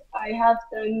have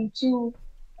done two.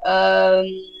 I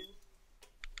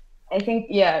think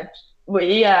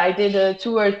I did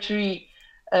 2 or 3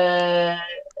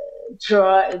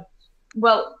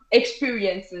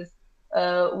 experiences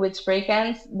with spray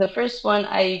cans. The first one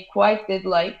I quite did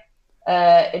like.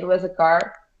 It was a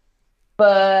car,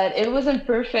 but it wasn't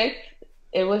perfect.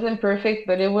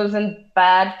 But it wasn't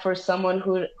bad for someone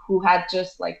who had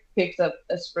just like picked up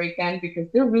a spray can, because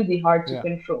they're really hard to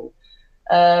control.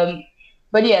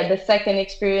 But yeah, the second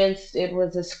experience, it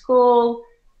was a school.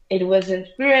 It wasn't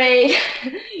great.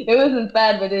 It wasn't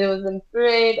bad, but it wasn't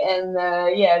great. And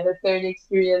the third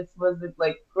experience wasn't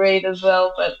like great as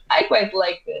well, but I quite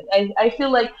liked it. I feel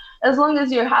like as long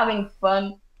as you're having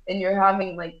fun and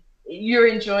you're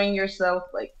enjoying yourself,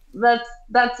 like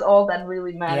that's all that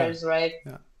really matters, right?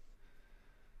 Yeah.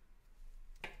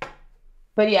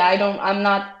 But yeah, I'm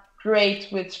not great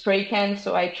with spray cans,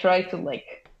 so I try to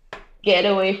like get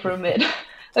away from it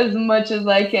as much as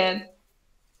I can.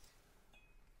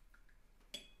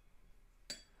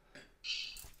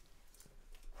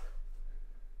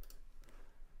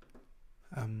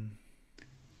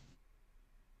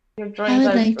 I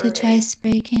would like to try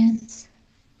spray cans.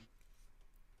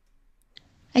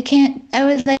 I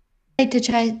would like to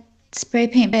try spray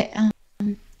paint, but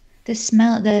the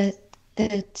smell, the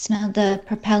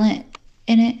propellant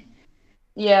in it.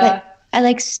 Yeah. But I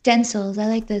like stencils. I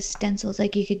like the stencils.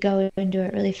 Like you could go and do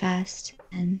it really fast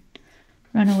and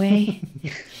run away.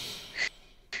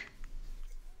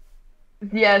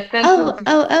 Yeah, stencils.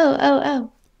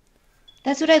 Oh.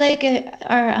 That's what I like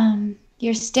are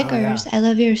your stickers. I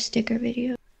love your sticker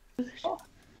videos. Oh,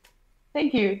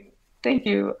 thank you.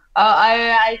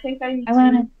 I think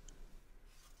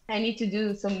I need to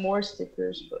do some more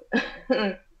stickers, but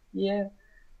yeah,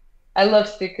 I love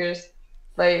stickers.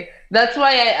 Like that's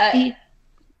why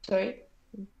sorry.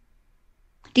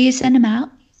 Do you send them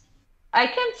out? I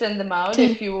can send them out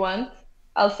if you want.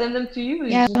 I'll send them to you.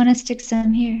 Yeah, I want to stick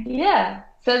some here. Yeah,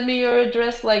 send me your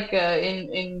address like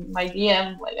in my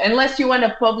DM. Like, unless you want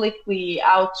to publicly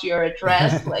out your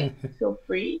address, like feel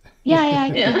free. Yeah.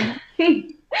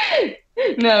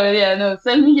 No.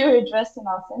 Send me your address and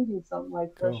I'll send you some.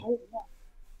 Like for sure. Yeah.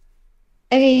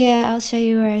 Okay, yeah, I'll show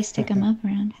you where I stick them up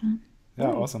around town.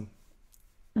 Yeah, awesome.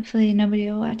 Hopefully nobody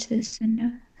will watch this and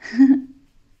know.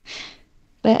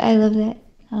 But I love that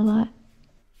a lot.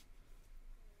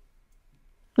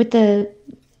 With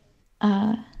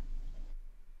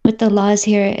the laws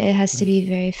here, it has to be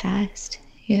very fast.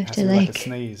 You have to like a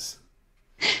sneeze.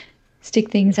 Stick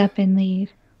things up and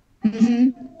leave.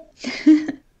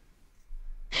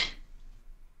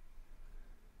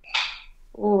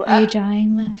 Ooh, Are you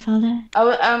drawing, Mafalda? I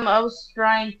was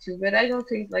trying to, but I don't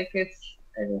think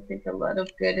a lot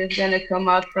of good is gonna come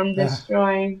out from this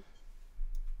drawing.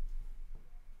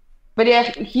 But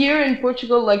yeah, here in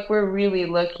Portugal, like we're really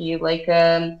lucky. Like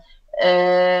they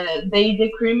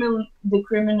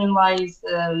decriminalized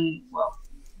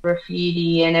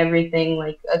graffiti and everything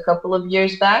like a couple of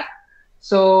years back.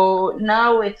 So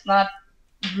now it's not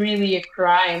really a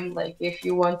crime. Like if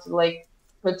you want to like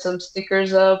put some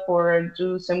stickers up or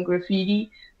do some graffiti,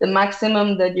 the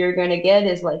maximum that you're gonna get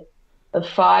is like a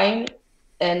fine.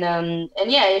 And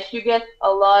yeah, if you get a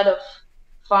lot of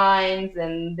fines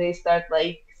and they start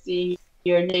like seeing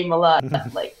your name a lot,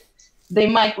 like they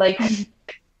might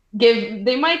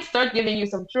start giving you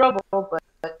some trouble. But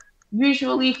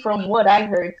usually, from what I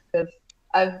heard, because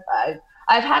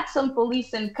I've had some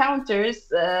police encounters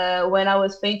when I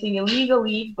was painting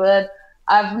illegally, but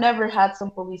I've never had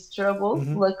some police trouble,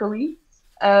 luckily.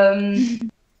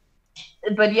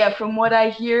 But yeah, from what I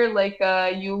hear, like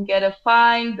you'll get a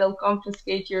fine, they'll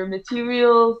confiscate your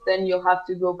materials, then you'll have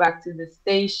to go back to the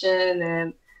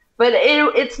station, but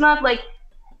it's not like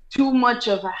too much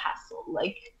of a hassle.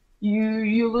 Like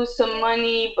you lose some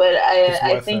money, but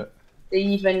I think they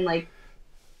even like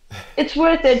it's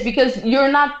worth it because you're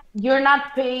not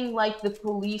paying like the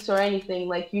police or anything.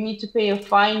 Like you need to pay a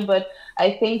fine, but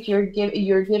I think you're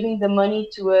giving the money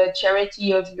to a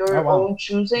charity of your own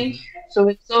choosing. So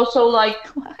it's also like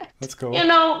that's cool. You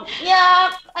know,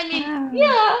 yeah. I mean,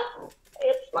 yeah,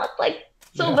 it's not like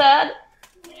so bad.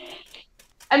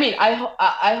 I mean,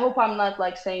 I hope I'm not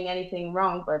like saying anything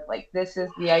wrong, but like this is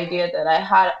the idea that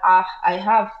I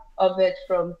have of it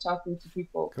from talking to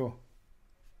people. Cool.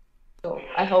 So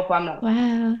I hope I'm not.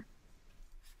 Wow.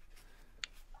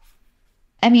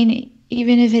 I mean,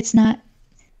 even if it's not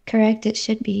correct, it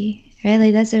should be.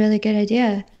 Really, that's a really good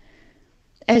idea.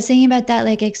 I was thinking about that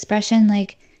like expression,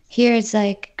 like here it's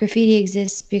like graffiti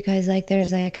exists because like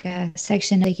there's like a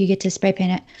section like you get to spray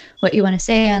paint it what you want to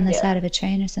say on the side of a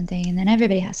train or something, and then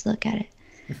everybody has to look at it.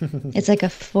 It's like a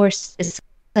force. It's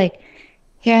like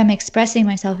here I'm expressing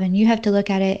myself and you have to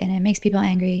look at it, and it makes people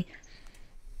angry.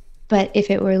 But if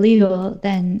it were legal,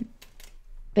 then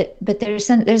but there's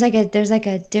like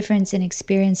a difference in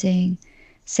experiencing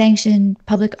sanctioned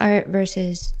public art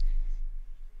versus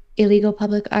illegal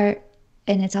public art.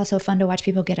 And it's also fun to watch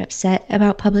people get upset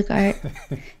about public art.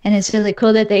 And it's really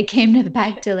cool that they came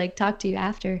back to like talk to you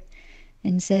after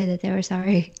and say that they were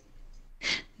sorry.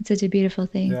 It's such a beautiful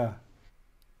thing. Yeah.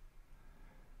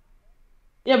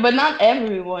 Yeah, but not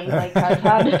everyone. Like I've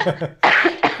had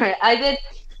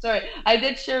I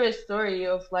did share a story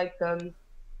of like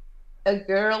a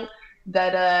girl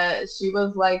that she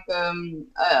was like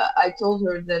I told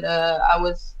her that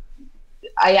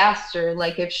I asked her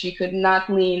like if she could not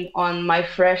lean on my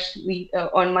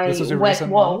on my This was a wet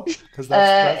recent wall, because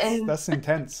that's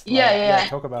intense. Like, yeah.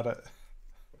 Talk about it.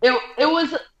 It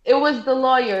was the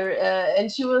lawyer,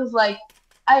 and she was like,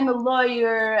 "I'm a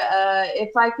lawyer.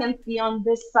 If I can't be on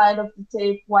this side of the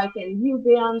tape, why can't you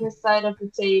be on this side of the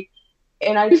tape?"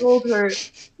 And I told her,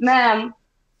 "Ma'am,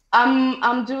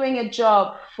 I'm doing a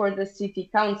job for the city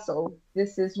council.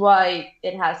 This is why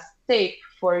it has tape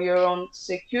for your own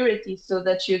security so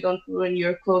that you don't ruin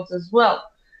your clothes as well."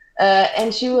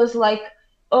 And she was like,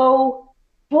 "Oh,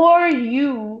 poor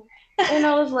you." And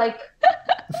I was like,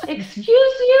 "Excuse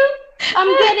you?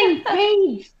 I'm getting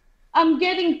paid. I'm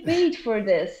getting paid for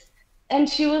this." And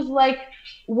she was like,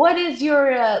 "What is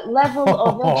your level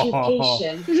of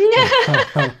education?"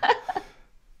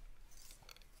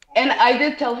 And I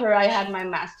did tell her I had my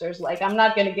master's. Like, I'm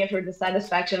not going to give her the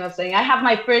satisfaction of saying I have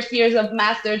my first years of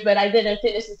master's, but I didn't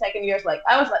finish the second years. Like,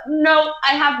 I was like, "No,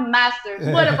 I have master's.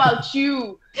 What about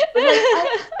you?" But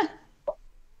like,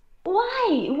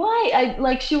 why?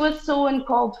 Like, she was so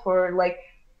uncalled for. Like,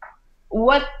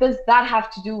 what does that have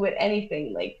to do with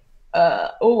anything? Like,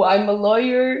 oh, I'm a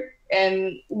lawyer,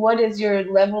 and what is your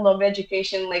level of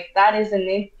education? Like,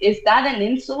 is that an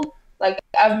insult? Like,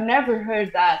 I've never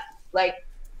heard that. Like,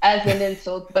 as an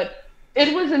insult, but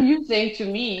it was amusing to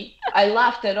me. I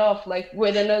laughed it off like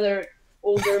with another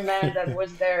older man that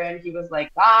was there, and he was like,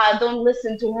 don't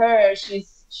listen to her.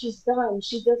 She's dumb.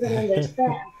 She doesn't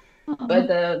understand."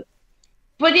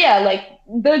 But yeah, like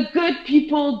the good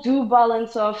people do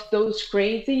balance off those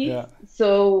crazies. Yeah.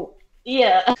 So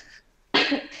yeah.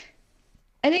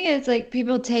 I think it's like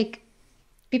people take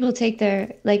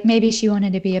their like maybe she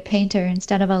wanted to be a painter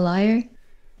instead of a lawyer.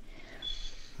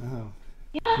 Oh.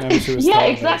 Yeah,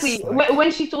 exactly. Like,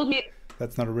 when she told me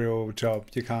that's not a real job,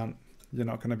 you're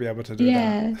not going to be able to do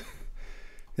that.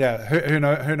 Yeah.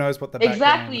 Who knows what the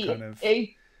background kind of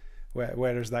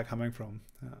where is that coming from?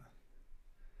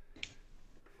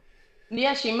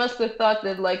 Yeah, she must have thought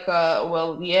that like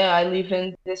well, yeah, I live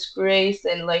in disgrace,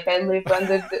 and like I live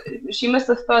under she must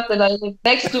have thought that I live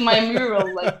next to my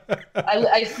mural, like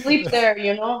I sleep there,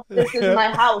 you know. This is my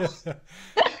house.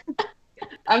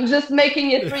 I'm just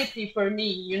making it pretty for me,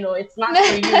 you know, it's not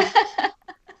for you.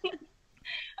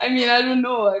 I mean, I don't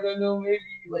know, maybe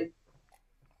like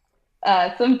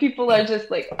some people are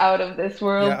just like out of this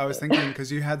world. Yeah, I was thinking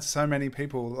because you had so many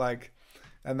people like,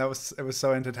 and it was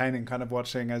so entertaining kind of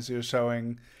watching as you're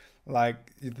showing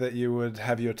like that you would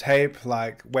have your tape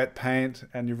like wet paint,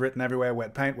 and you've written everywhere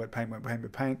wet paint,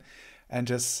 and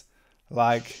just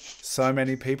like so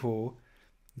many people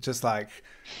just like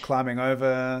climbing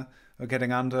over or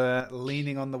getting under,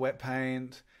 leaning on the wet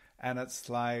paint, and it's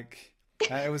like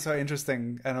it was so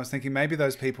interesting. And I was thinking maybe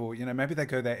those people, you know, maybe they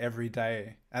go there every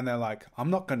day and they're like, I'm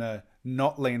not gonna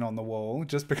not lean on the wall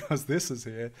just because this is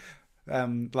here.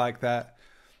 Like that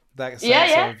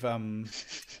sense of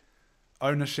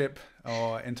ownership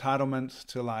or entitlement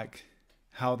to like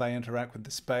how they interact with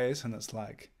the space, and it's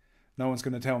like no one's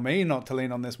going to tell me not to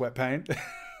lean on this wet paint.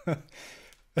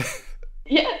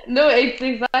 Yeah, no, it's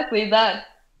exactly that.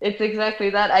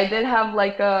 I did have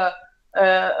like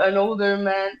an older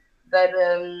man that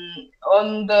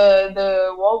on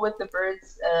the wall with the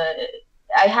birds,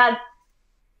 I had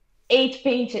eight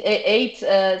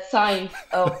signs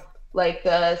of like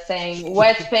saying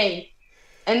wet paint,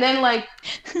 and then like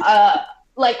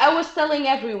I was telling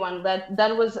everyone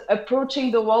that was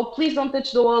approaching the wall, please don't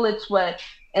touch the wall, it's wet.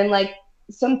 And like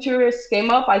some tourists came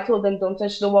up. I told them, don't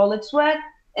touch the wall, it's wet.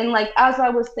 And like as I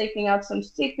was taking out some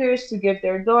stickers to give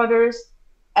their daughters,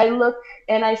 I look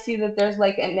and I see that there's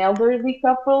like an elderly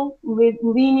couple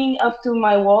leaning up to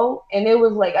my wall, and it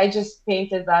was like I just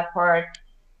painted that part,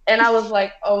 and I was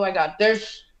like, oh my god,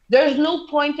 there's no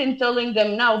point in telling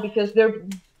them now because their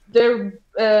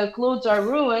clothes are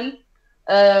ruined.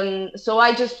 So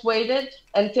I just waited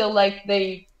until like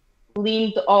they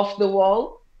leaned off the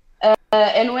wall,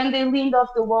 and when they leaned off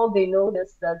the wall, they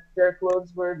noticed that their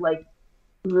clothes were like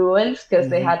ruined because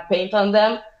they had paint on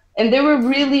them, and they were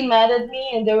really mad at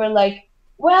me, and they were like,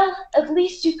 well, at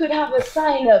least you could have a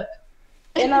sign up.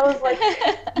 And I was like,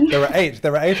 there were eight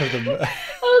of them. I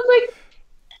was like,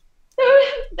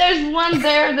 there's one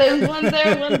there, there's one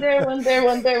there, one there, one there,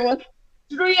 one there, one,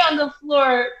 three on the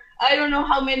floor. I don't know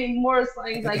how many more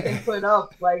signs I can put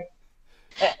up. Like,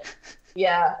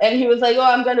 yeah. And he was like, oh,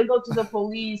 I'm gonna go to the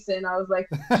police. And I was like,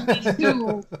 please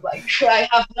do. Like, I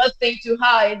have nothing to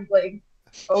hide. Like,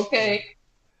 okay.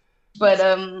 But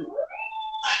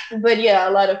yeah,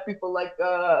 a lot of people like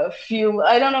feel,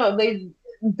 I don't know,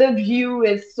 the view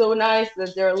is so nice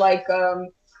that they're like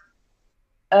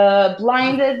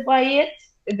blinded by it.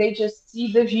 They just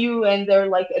see the view and they're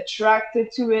like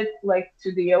attracted to it, like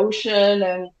to the ocean,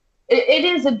 and it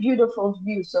is a beautiful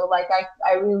view. So like I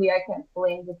can't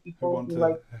blame the people who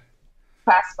like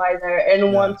pass by there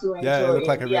and want to enjoy it. Yeah, it looked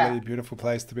like a really beautiful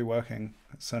place to be working.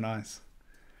 It's so nice.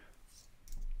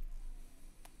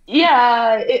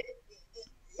 Yeah,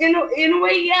 in a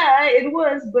way, yeah, it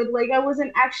was, but like I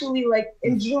wasn't actually like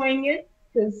enjoying it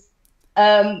because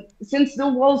since the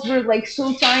walls were like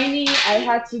so tiny, I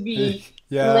had to be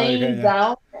laying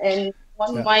down and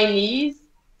on my knees.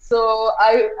 So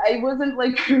I wasn't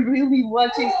like really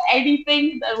watching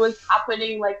anything that was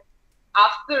happening like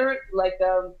after, like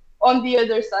on the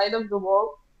other side of the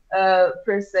wall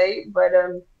per se.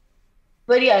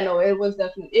 But yeah, no, it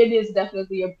is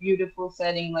definitely a beautiful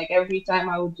setting. Like every time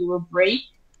I would do a break,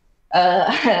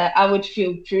 I would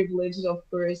feel privileged, of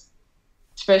course,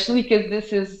 especially because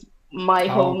this is my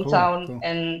hometown. Cool.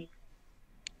 And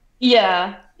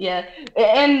yeah,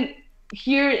 and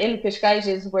here in Cascais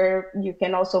is where you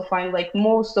can also find like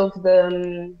most of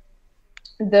the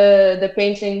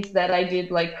paintings that I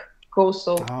did, like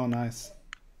coastal. Oh, nice.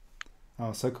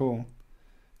 Oh, so cool.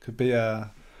 Could be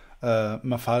a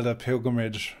Mafalda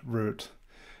pilgrimage route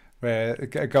where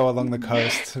go along the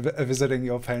coast visiting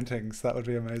your paintings. That would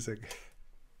be amazing.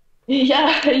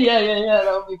 Yeah,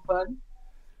 that would be fun.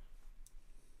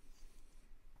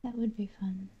 That would be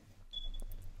fun.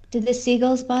 Did the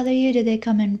seagulls bother you? Did they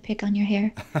come and pick on your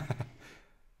hair?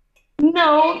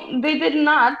 No, they did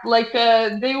not. Like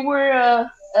they were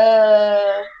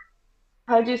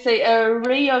how do you say, a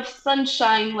ray of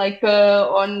sunshine, like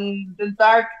on the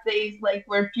dark days, like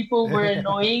where people were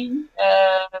annoying.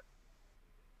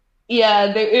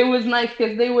 Yeah, it was nice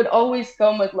because they would always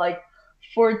come at like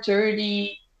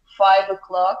 4:30, 5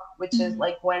 o'clock, which is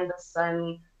like when the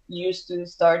sun used to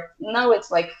start. Now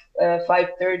it's like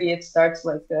 5:30. It starts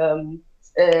like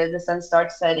the sun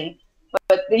starts setting.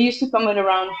 But they used to come at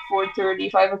around 4:30,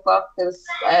 5 o'clock because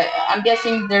I'm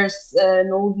guessing there's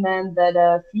an old man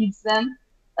that feeds them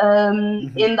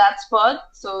in that spot,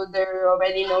 so they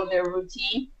already know their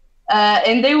routine.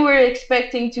 And they were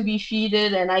expecting to be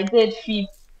feeded, and I did feed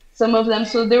some of them,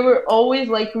 so they were always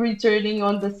like returning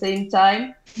on the same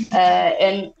time,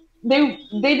 and they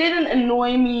didn't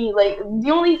annoy me. Like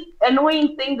the only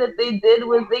annoying thing that they did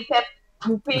was they kept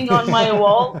pooping on my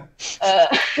wall.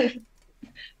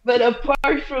 But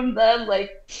apart from that,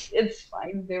 like it's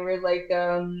fine. They were like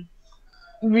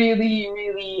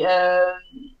really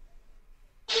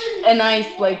a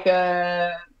nice like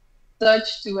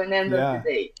touch to an end of the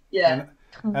day. Yeah,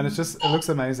 and it looks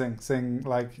amazing seeing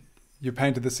like you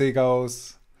painted the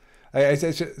seagulls.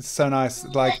 It's just so nice.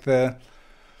 Like there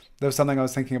was something I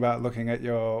was thinking about looking at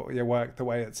your work, the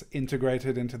way it's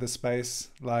integrated into the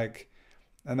space, like.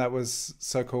 And that was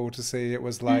so cool to see. It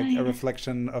was like a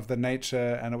reflection of the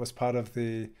nature, and it was part of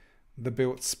the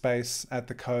built space at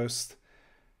the coast.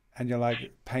 And you're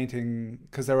like painting,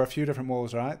 because there were a few different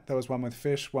walls, right? There was one with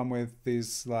fish, one with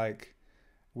these like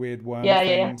weird worm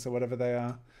things or whatever they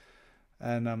are,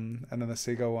 and then the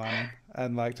seagull one.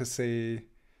 And like to see,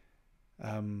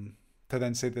 to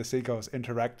then see the seagulls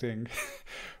interacting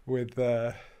with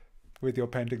your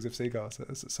paintings of seagulls.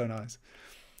 It's so nice.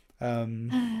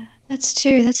 That's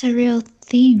true. That's a real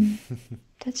theme.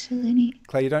 That's really neat.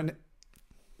 Clay, you don't.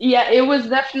 Yeah, it was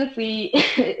definitely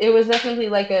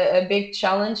like a big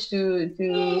challenge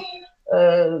to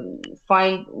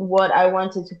find what I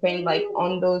wanted to paint like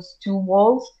on those two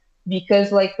walls,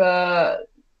 because like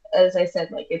as I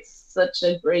said, like it's such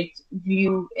a great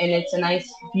view and it's a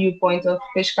nice viewpoint of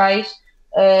Cascais.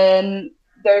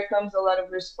 There comes a lot of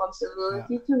Yeah.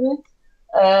 responsibility to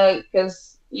it,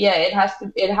 because yeah, it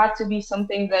had to be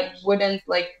something that wouldn't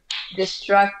like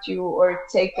distract you or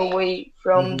take away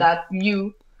from Mm-hmm. that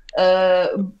view. Uh,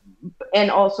 and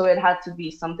also it had to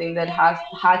be something that has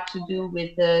had to do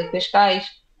with the Cascais.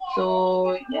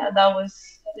 So yeah, that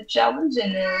was the challenge,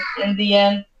 and in the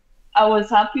end, I was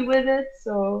happy with it.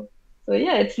 So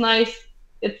yeah, it's nice.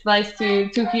 It's nice to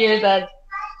hear that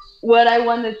what I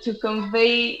wanted to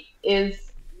convey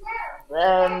is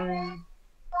um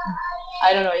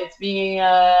I don't know. It's being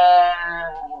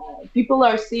people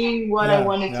are seeing what I Yeah.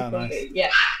 wanted to Yeah. Nice. convey.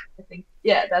 Yeah, I think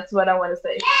yeah, that's what I want to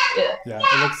say. Yeah. Yeah.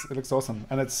 It looks awesome,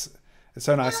 and it's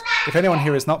so nice. If anyone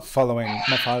here is not following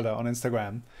Mafalda on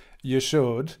Instagram, you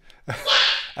should,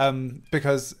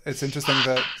 because it's interesting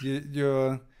that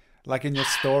you're like in your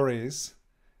stories,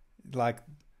 like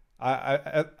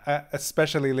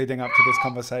especially leading up to this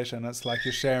conversation, it's like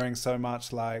you're sharing so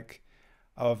much like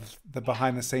of the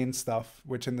behind the scenes stuff,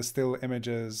 which in the still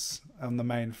images on the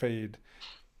main feed,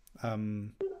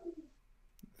 um,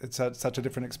 it's such a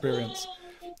different experience.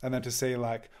 And then to see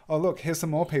like, oh look, here's some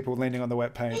more people leaning on the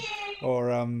wet paint, or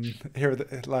here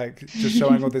are like just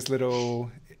showing all this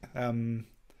little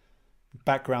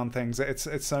background things.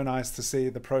 It's so nice to see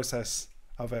the process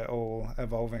of it all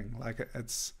evolving. Like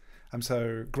I'm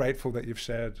so grateful that you've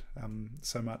shared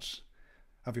so much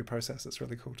of your process. It's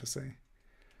really cool to see.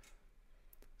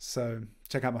 So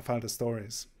check out Mafalda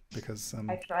stories, because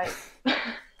I tried.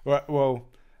 well,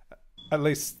 at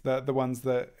least the ones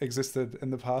that existed in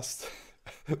the past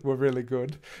were really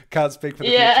good. Can't speak for the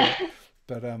future,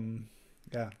 but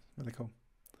yeah, really cool.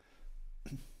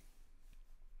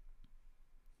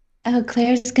 Oh,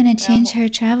 Claire's gonna change her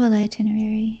travel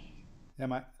itinerary. Yeah,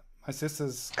 my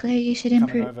sister's Claire, you should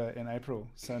coming improve. over in April,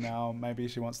 so now maybe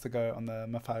she wants to go on the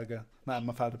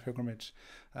Mafalda pilgrimage.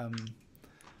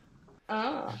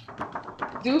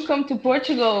 Do come to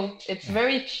Portugal. It's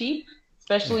very cheap,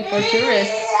 especially for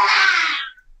tourists.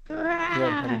 Yeah,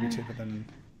 it'll probably be cheaper than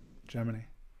Germany.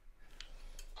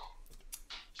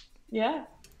 Yeah.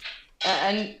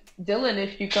 And Dylan,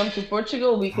 if you come to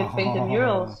Portugal, we could paint a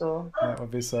mural. So that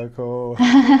would be so cool.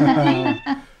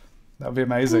 That would be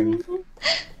amazing.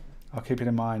 I'll keep it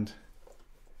in mind.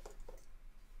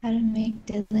 How to make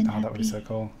Dylan happy. That would be so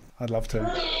cool. I'd love to.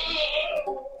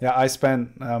 Yeah, I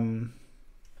spent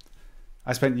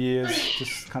years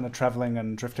just kind of traveling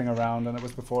and drifting around, and it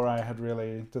was before I had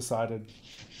really decided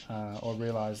or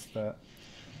realized that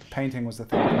painting was the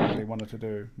thing that I really wanted to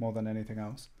do more than anything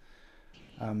else.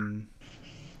 And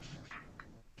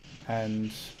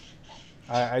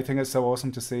I think it's so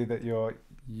awesome to see that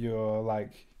you're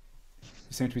like,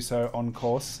 you seem to be so on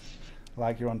course,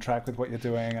 like you're on track with what you're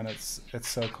doing, and it's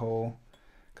so cool,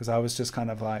 because I was just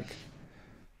kind of like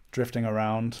drifting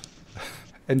around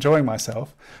enjoying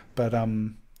myself, but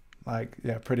like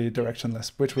yeah, pretty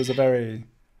directionless, which was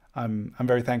I'm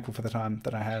very thankful for the time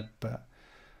that I had, but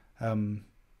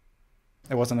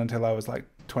it wasn't until I was like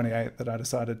 28 that I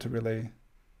decided to really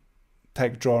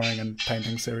take drawing and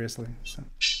painting seriously. So.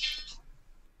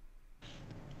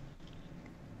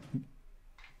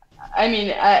 I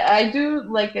mean, I do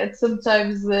like it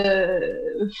sometimes.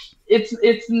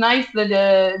 It's nice that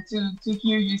to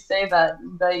hear you say that,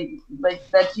 like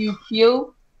that you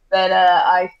feel that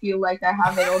I feel like I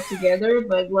have it all together,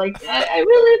 but like I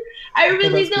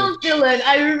really don't, Dylan.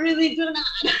 I really do not.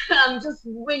 I'm just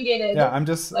winging it. Yeah, I'm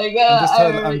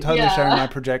totally sharing my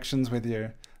projections with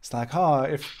you. It's like,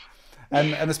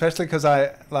 and especially because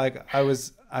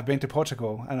I've been to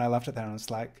Portugal and I loved it there, and it's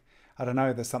like, I don't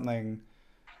know, there's something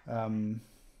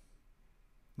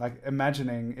like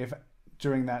imagining if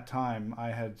during that time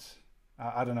I had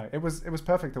I don't know, it was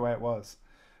perfect the way it was,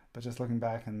 but just looking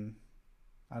back, and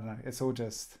I don't know, it's all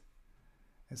just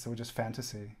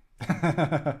fantasy.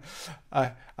 I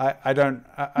don't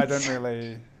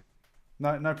really,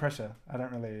 no pressure. I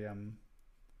don't really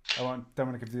don't want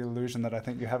to give the illusion that I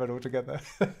think you have it all together.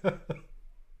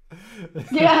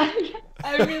 Yeah,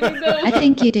 I really don't. I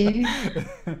think you do.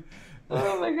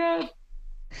 Oh my god.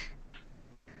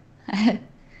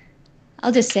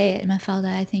 I'll just say it,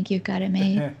 Mafalda. I think you've got it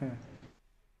made.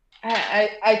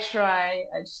 I try.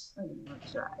 I just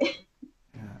try.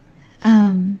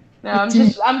 No,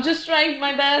 I'm just trying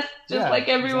my best, just like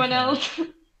everyone else.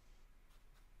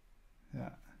 Yeah.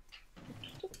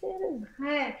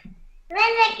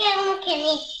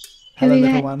 Hello,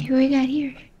 little one. Who we got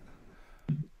here?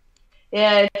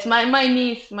 Yeah, it's my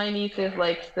niece. My niece is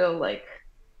like still like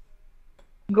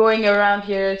going around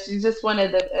here. She just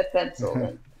wanted a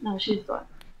pencil. No, she's gone.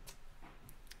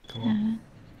 Cool.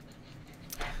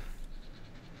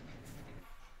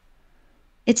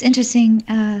 It's interesting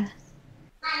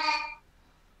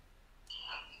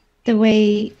the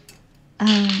way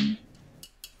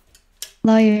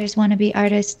lawyers want to be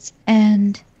artists,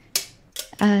 and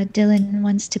Dylan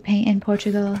wants to paint in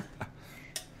Portugal,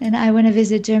 and I want to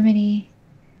visit Germany,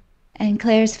 and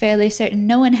Claire's fairly certain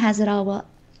no one has it all. Well,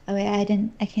 oh wait, I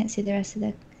can't see the rest of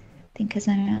the thing because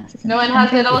my mouse isn't. No one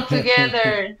has it all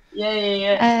together.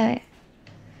 Yeah.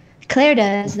 Claire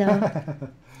does, though.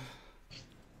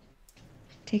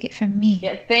 Take it from me.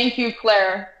 Yeah, thank you,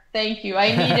 Claire. Thank you.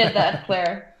 I needed that,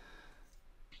 Claire.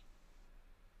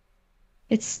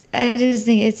 I just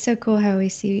think it's so cool how we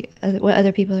see what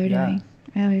other people are doing.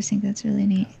 I always think that's really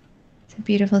neat. It's a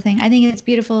beautiful thing. I think it's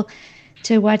beautiful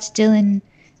to watch Dylan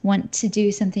want to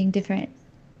do something different.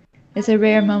 It's a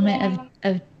rare moment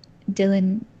of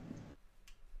Dylan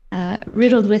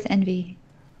riddled with envy.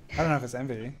 I don't know if it's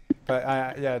envy, but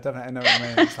definitely I know what you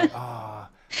mean. It's like, oh,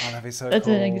 that'd be so That's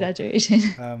cool. an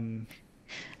exaggeration.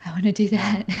 I want to do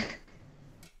that.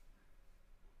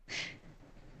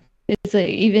 It's like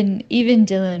even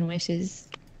Dylan wishes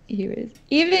he was.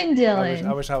 Even Dylan.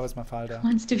 I wish I was Mafalda.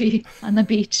 Wants to be on the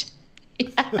beach.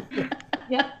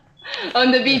 Yeah.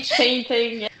 On the beach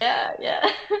painting. Yeah.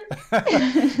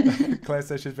 Claire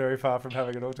says she's very far from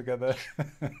having it all together.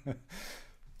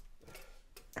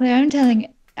 Claire, I'm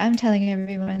telling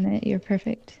everyone that you're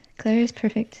perfect. Claire is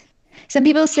perfect. Some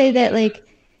people say that like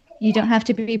you don't have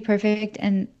to be perfect,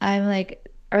 and I'm like,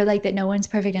 or like that no one's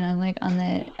perfect, and I'm like on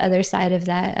the other side of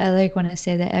that. I like want to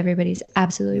say that everybody's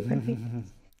absolutely perfect.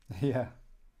 Yeah.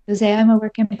 They say I'm a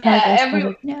work in progress. Yeah,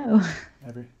 like, no.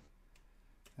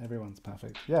 Everyone's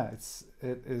perfect. Yeah, it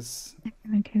is.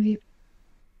 Everyone can be.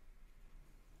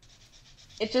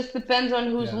 It just depends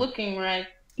on who's looking, right?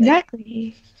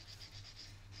 Exactly.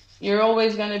 You're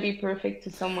always going to be perfect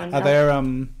to someone else. Are there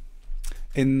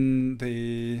in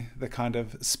the kind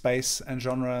of space and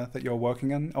genre that you're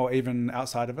working in, or even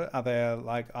outside of it, are there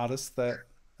like artists that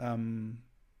Are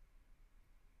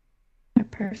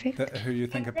perfect? who you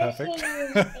think are perfect?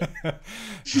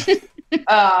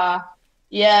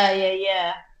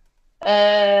 Yeah.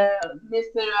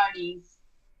 Mr. Aris.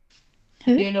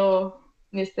 Who? You know,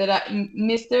 Mr. Aris.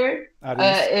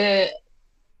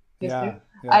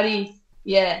 Aris.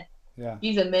 Yeah. Yeah.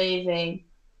 He's amazing.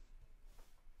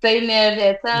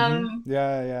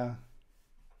 Yeah.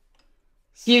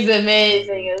 He's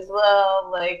amazing as well.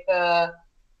 Like,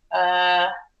 I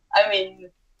mean,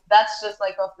 that's just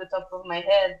like off the top of my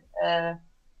head.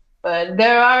 But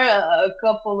there are a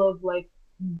couple of like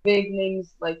big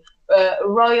names, like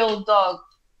Royal Dog.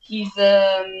 He's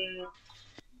an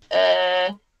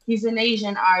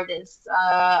Asian artist.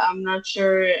 I'm not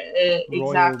sure exactly.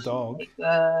 Royal Dog. Like,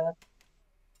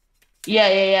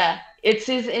 yeah. It's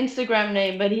his Instagram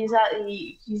name, but he's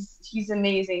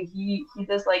amazing. He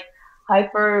does like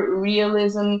hyper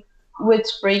realism with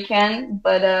spray can,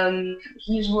 but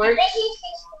his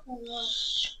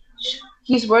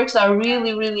works are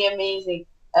really amazing.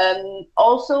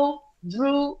 Also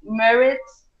Drew Merritt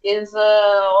is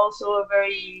also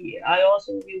I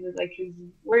also really like his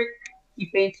work. He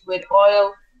paints with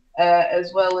oil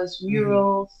as well as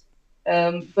murals.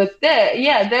 But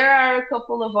there are a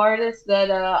couple of artists that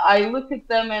I look at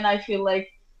them and I feel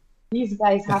like these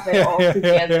guys have it all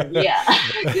together. Yeah.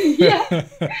 Yeah.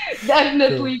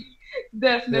 Definitely.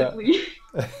 Yeah.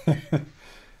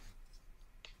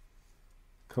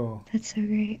 Cool. That's so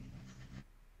great.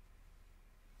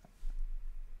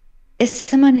 Is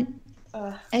someone?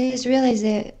 I just realized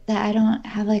that I don't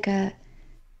have like an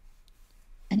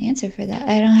answer for that.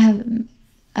 I don't have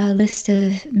a list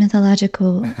of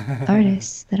mythological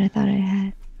artists that I thought I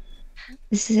had.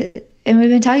 This is it. And we've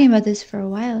been talking about this for a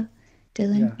while,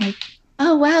 Dylan. Yeah. Like,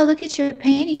 oh wow, look at your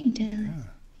painting, Dylan. Yeah,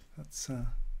 that's.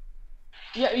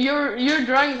 Yeah, your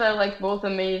drawings are like both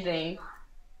amazing.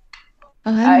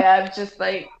 Oh, I have just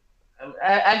like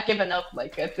I've given up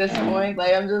like at this point.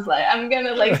 Like I'm just like I'm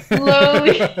gonna like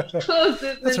slowly close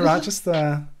it. That's all right. Just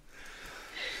yeah,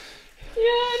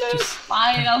 no, it's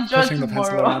fine. I'll draw pushing the pencil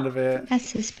tomorrow. around a bit.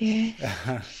 That's the spirit.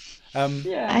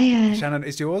 Yeah. Shannon,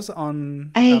 is yours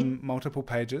on multiple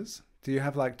pages? Do you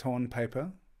have like torn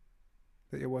paper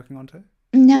that you're working onto?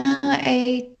 No,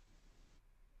 I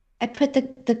put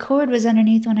the cord was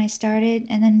underneath when I started,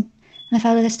 and then my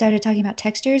father started talking about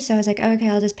textures, so I was like, oh, okay,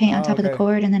 I'll just paint on top of the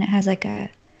cord, and then it has like a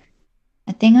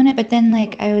thing on it. But then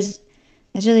like I was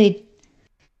really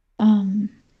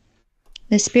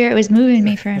the spirit was moving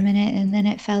me for a minute, and then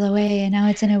it fell away, and now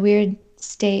it's in a weird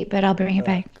state, but I'll bring it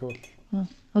back. Cool.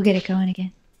 We'll get it going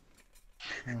again.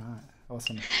 All right.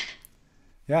 Awesome.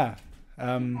 Yeah.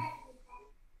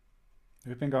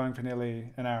 We've been going for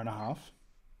nearly an hour and a half.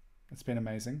 It's been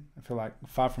amazing. I feel like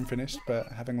far from finished, but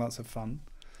having lots of fun.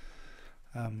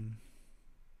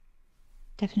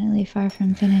 Definitely far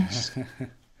from finished.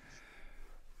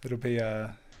 It'll be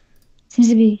seems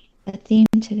to be a theme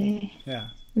today. Yeah.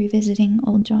 Revisiting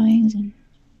old drawings and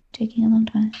taking a long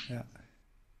time. Yeah.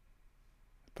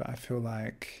 But I feel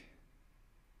like,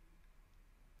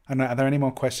 I don't know, are there any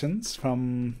more questions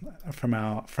from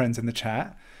our friends in the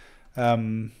chat?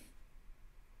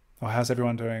 Or how's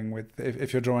everyone doing with,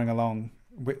 if you're drawing along?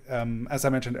 As I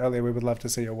mentioned earlier, we would love to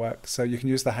see your work. So you can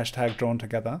use the hashtag Drawn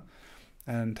Together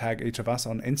and tag each of us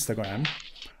on Instagram.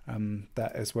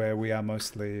 That is where we are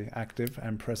mostly active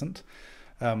and present.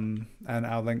 And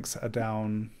our links are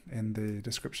down in the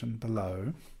description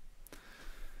below.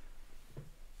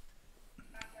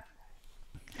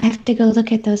 I have to go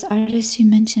look at those artists you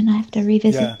mentioned. I have to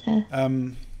revisit the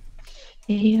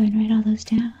video and write all those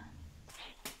down.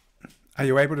 Are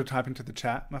you able to type into the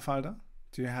chat, Mafalda?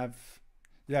 Do you have...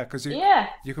 Yeah, because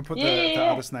you can put the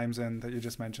artist names in that you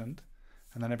just mentioned,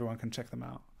 and then everyone can check them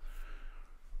out.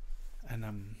 And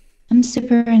I'm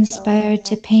super inspired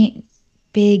to paint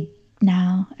big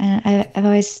now, and I've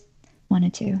always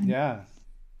wanted to. Yeah.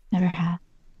 Never have.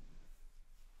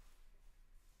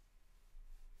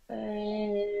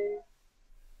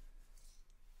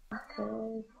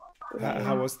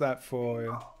 How was that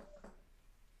for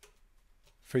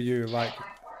you? Like,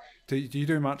 do you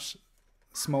do much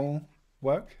small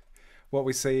work? What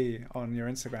we see on your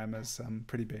Instagram is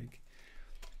pretty big,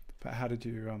 but how did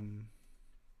you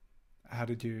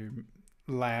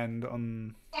land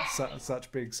on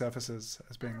such big surfaces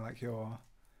as being like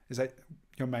is that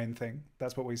your main thing?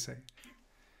 That's what we see.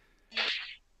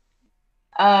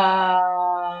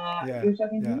 You're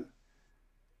talking to me?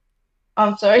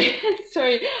 I'm sorry.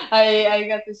 Sorry, I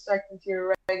got distracted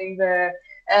here writing the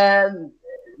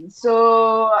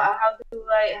so how did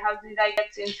I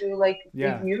get into like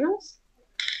big murals?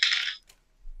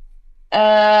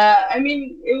 I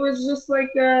mean, it was just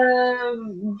like I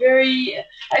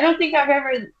don't think I've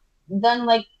ever done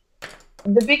like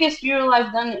the biggest mural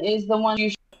I've done is the one you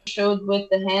showed with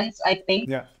the hands, I think.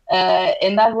 Yeah.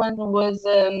 And that one was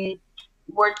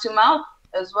word to mouth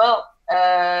as well.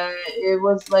 It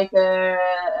was like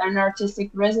an artistic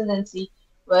residency,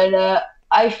 but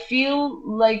I feel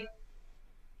like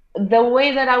the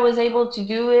way that I was able to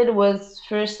do it was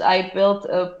first I built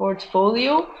a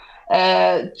portfolio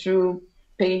through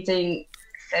painting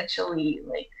essentially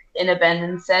like in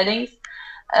abandoned settings,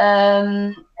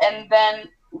 and then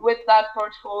with that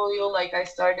portfolio, like I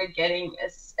started getting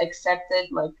accepted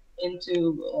like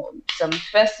into some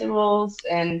festivals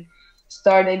and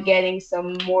started getting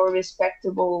some more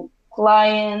respectable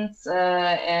clients,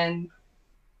 and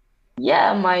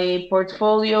yeah, my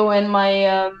portfolio and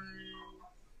my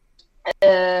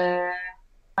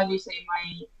how do you say,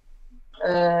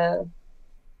 my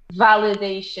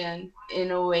validation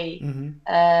in a way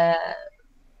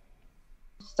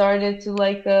started to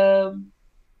like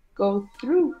go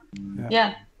through.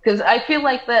 Yeah, because I feel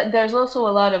like that there's also a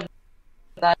lot of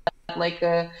that like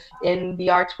in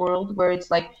the art world where it's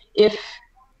like if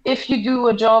you do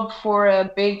a job for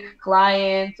a big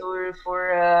client or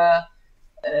for a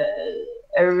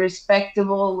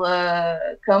respectable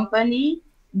company,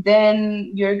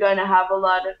 then you're gonna have a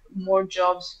lot of more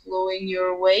jobs flowing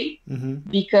your way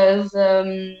because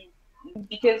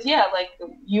yeah, like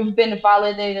you've been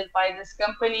validated by this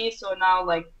company, so now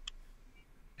like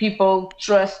people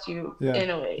trust you in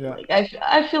a way. Like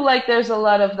I feel like there's a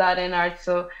lot of that in art.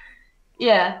 So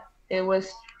yeah, it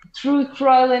was through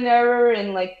trial and error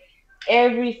and like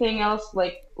everything else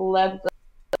like led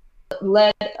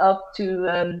up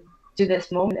to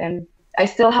this moment, and I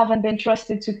still haven't been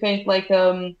trusted to paint like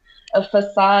a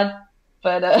facade,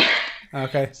 but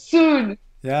okay, soon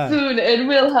it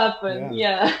will happen.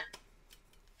 Yeah.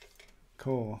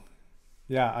 Cool.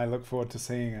 Yeah, I look forward to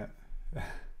seeing it.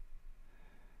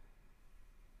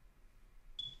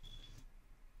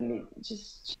 Let me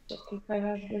just check if I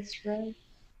have this right.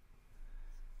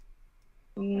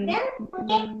 Yeah,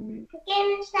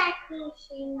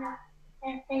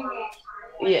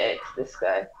 it's this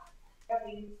guy.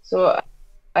 So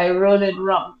I wrote it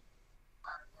wrong.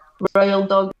 Royal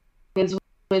Dog is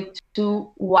with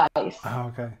 2 Y's.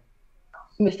 Oh, okay.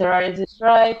 Mr. Arias is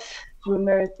right. Drew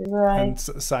Merritt is right. And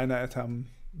Signet,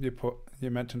 you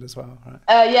mentioned as well, right?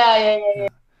 Yeah,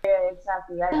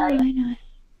 exactly. I know.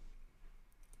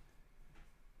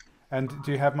 And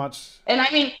do you have much? And I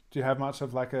mean, do you have much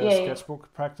of like a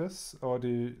sketchbook practice, or do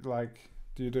you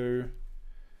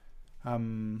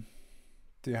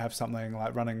have something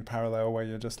like running parallel where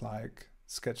you're just like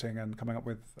sketching and coming up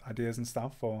with ideas and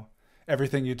stuff, or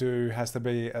everything you do has to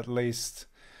be at least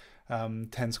 10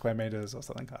 square meters or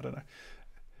something. I don't know.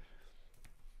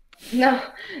 No,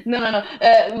 no.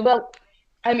 Well,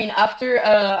 I mean, after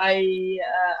I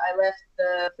left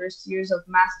the first years of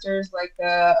masters, like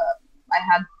I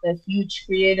had a huge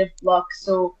creative block,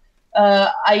 so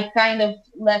I kind of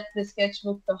left the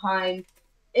sketchbook behind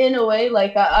in a way.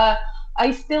 Like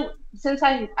I still, since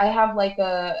I have like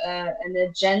an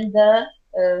agenda.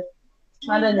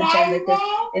 Not an agenda, because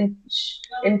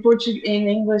in Portuguese, in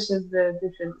English is the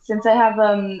different. Since I have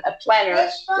a planner,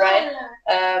 right?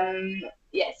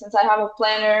 Yeah, since I have a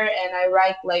planner and I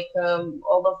write like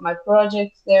all of my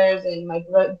projects there and my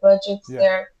budgets Yeah.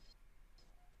 there,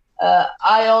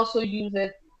 I also use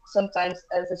it sometimes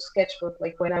as a sketchbook,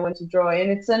 like when I want to draw, and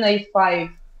it's an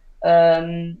A5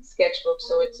 sketchbook,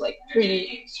 so it's like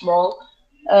pretty small.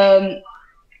 Um,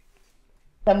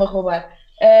 Tá-me a roubar.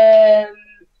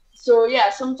 So yeah,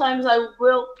 sometimes I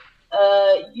will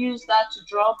use that to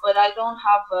draw, but I don't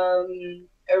have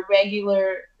a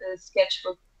regular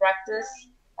sketchbook practice.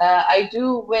 I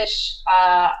do wish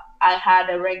I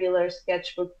had a regular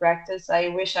sketchbook practice. I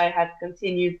wish I had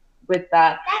continued with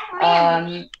that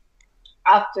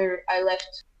after I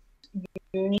left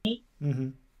uni. Mm-hmm.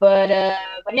 But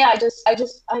yeah, I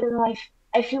don't know.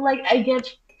 I feel like I get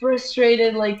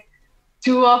frustrated like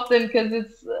too often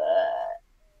because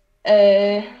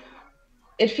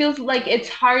it feels like it's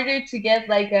harder to get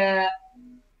like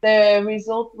the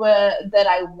result that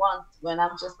I want when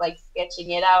I'm just like sketching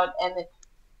it out, and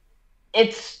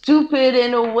it's stupid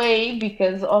in a way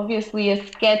because obviously a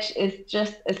sketch is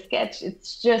just a sketch.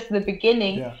 It's just the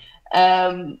beginning.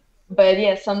 Yeah. But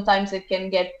yeah, sometimes it can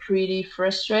get pretty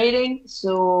frustrating.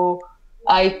 So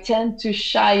I tend to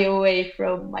shy away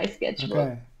from my sketchbook.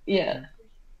 Okay. Yeah.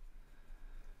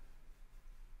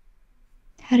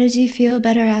 How did you feel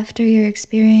better after your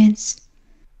experience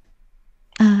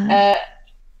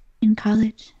in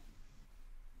college?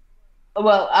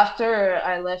 Well, after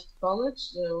I left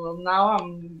college, well, now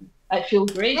I feel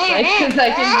great, right? Because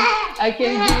I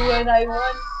can do what I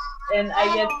want and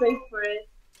I get paid for it.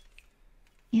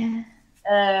 Yeah.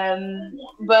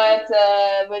 But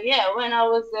yeah, when I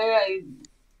was there,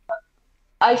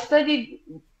 I studied,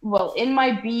 well, in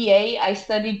my BA I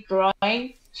studied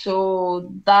drawing,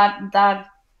 so that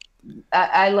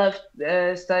I loved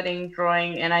studying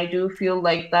drawing, and I do feel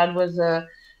like that was a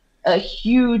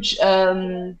huge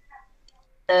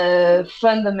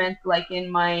fundament, like in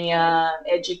my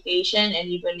education and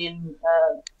even in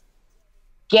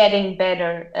getting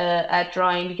better at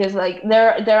drawing, because like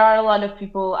there are a lot of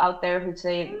people out there who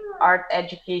say art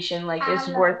education like is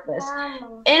worthless.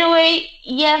 In a way,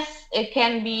 yes, it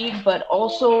can be, but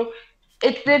also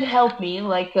it did help me.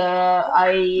 Like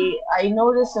I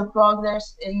noticed a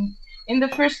progress in the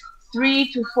first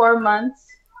 3 to 4 months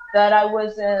that I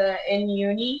was in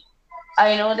uni.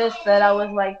 I noticed that I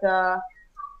was like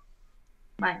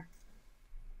mine.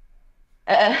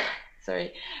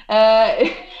 Sorry.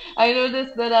 I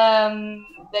noticed that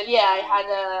yeah, I had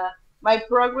my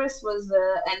progress was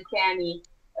uncanny.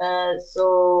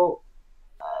 So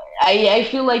I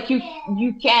feel like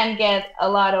you can get a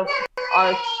lot of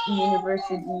arts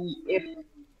university if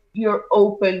you're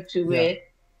open to Yeah.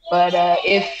 it. But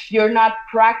if you're not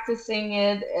practicing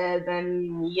it,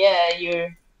 then yeah,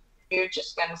 you're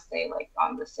just gonna stay like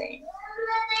on the same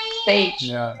stage.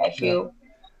 Yeah. I feel.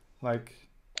 Like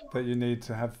that you need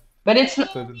to have But it's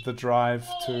the drive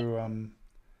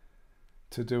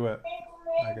to do it,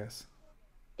 I guess.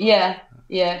 yeah.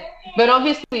 But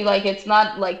obviously, like it's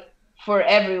not like for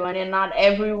everyone, and not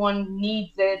everyone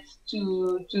needs it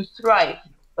to thrive.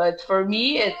 But for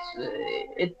me,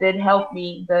 it did help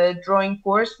me. The drawing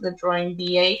course, the drawing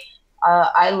BA,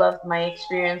 I loved my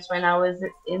experience when I was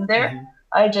in there. Mm-hmm.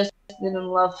 I just didn't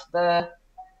love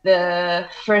the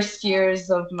first years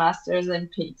of masters in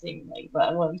painting. Like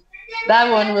that one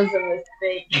was a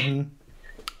mistake. Mm-hmm.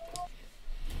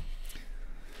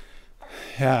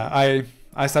 Yeah,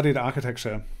 I studied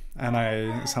architecture, and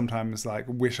I sometimes like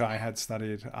wish I had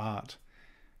studied art.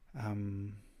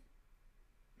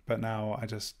 But now I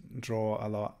just draw a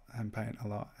lot and paint a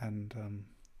lot, and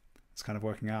it's kind of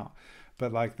working out.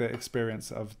 But like the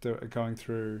experience of going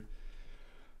through,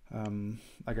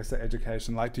 I guess, the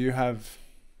education. Like, do you have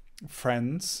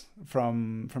friends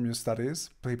from your studies?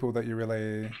 People that you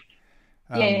really,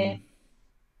 Yeah.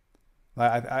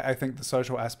 like I think the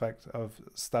social aspect of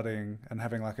studying and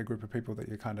having like a group of people that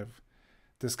you kind of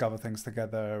discover things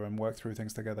together and work through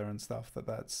things together and stuff,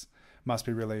 that's must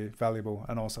be really valuable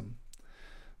and awesome.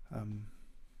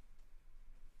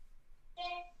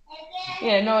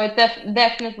 Yeah, no, it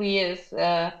definitely is.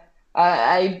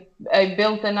 I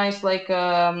built a nice like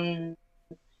uh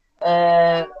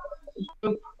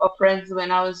group of friends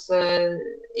when I was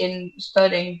in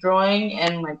studying drawing,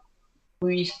 and like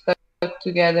we stuck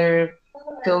together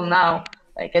till now.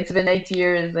 Like it's been 8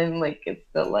 years, and like it's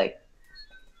still like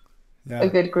a Yeah,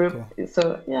 good group. cool.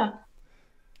 So yeah.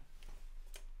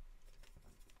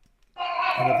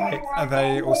 And are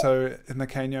they also in the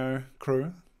Kanyo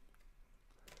crew?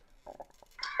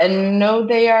 And no,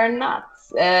 they are not,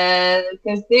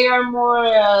 because they are more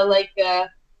like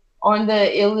on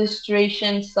the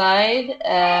illustration side.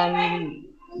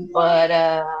 But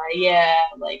yeah,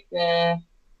 like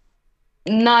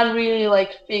not really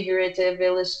like figurative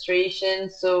illustration.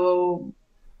 So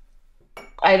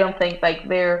I don't think like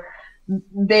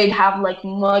they'd have like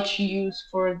much use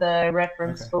for the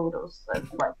reference Okay. photos that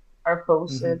like are Hmm.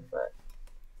 posted. But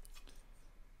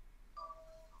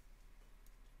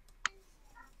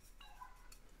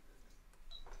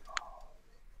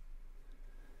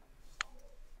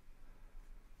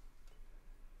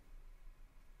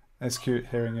It's cute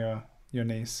hearing your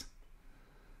niece.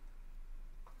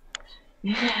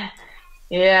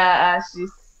 yeah,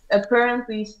 she's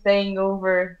apparently staying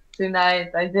over tonight.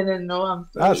 I didn't know. I'm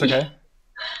Oh, it's sorry. okay.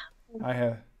 I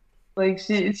hear. Like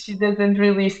she doesn't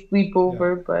really sleep Yeah,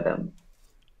 over, but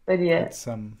yeah, it's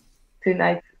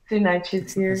tonight tonight she's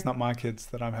it's here. not my kids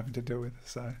that I'm having to deal with,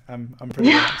 so I'm pretty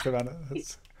relaxed about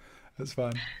it. That's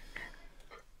fine.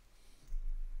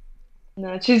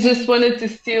 No, she just wanted to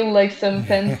steal like some Yeah.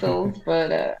 pencils,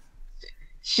 but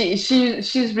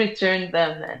she's returned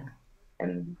them,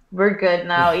 and we're good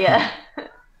now. Yeah. Yeah.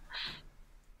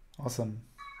 Awesome.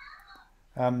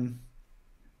 Um,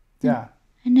 yeah.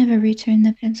 I never returned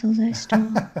the pencils I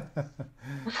stole.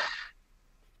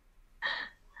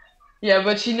 Yeah,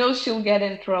 but she knows she'll get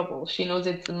in trouble. She knows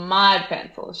it's my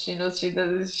pencil. She knows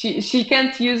she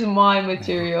can't use my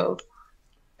materials.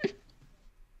 You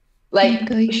Like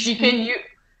go yourself.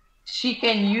 she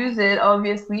can use it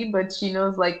obviously, but she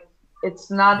knows like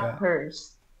it's not Yeah.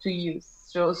 hers to use.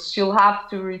 So she'll have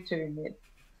to return it.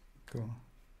 Cool.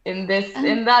 In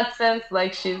that sense,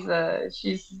 like she's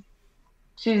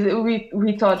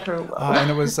we taught her well. And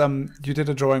it was you did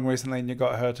a drawing recently, and you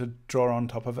got her to draw on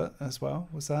top of it as well.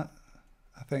 Was that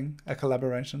a thing? A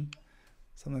collaboration?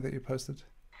 Something that you posted?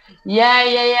 Yeah.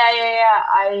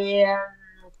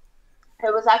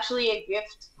 It was actually a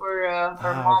gift for her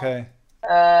Ah, mom. okay.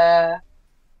 Uh,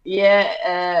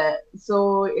 yeah.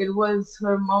 So it was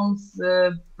her mom's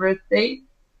birthday,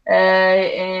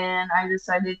 and I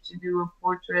decided to do a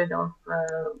portrait of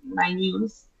my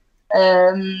niece,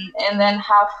 and then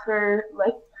have her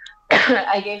like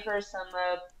I gave her some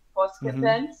Posca Mm-hmm.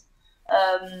 pens,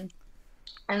 um,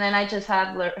 and then I just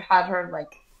had her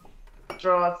like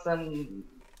draw some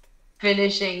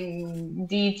finishing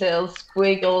details,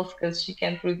 squiggles, because she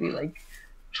can't really like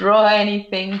draw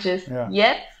anything just Yeah.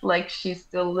 yet. Like she's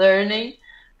still learning.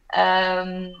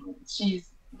 She's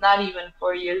not even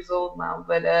 4 years old now,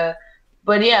 but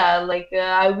yeah, like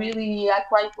I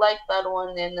quite like that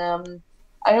one, and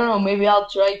I don't know, maybe I'll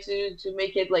try to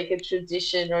make it like a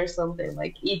tradition or something.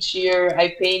 Like each year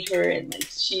I paint her, and like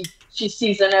she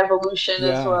sees an evolution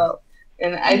as Yeah. well,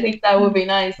 and I think that would be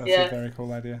nice. That's a Yeah. very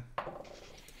cool idea.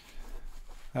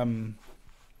 Um,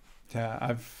 yeah,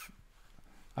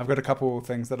 I've got a couple of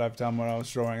things that I've done where I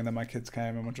was drawing, and then my kids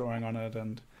came and were drawing on it,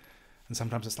 and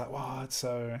sometimes it's like, wow, it's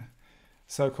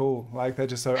so cool. Like they're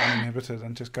just so uninhibited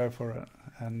and just go for it,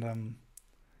 and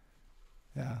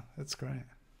yeah, it's great.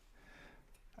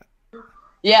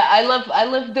 Yeah, I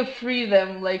love the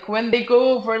freedom. Like when they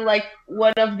go over like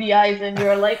one of the eyes, and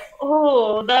you're like,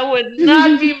 oh, that would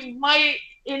not be my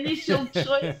initial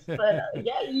choice, but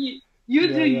yeah, you do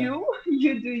Yeah, yeah, you,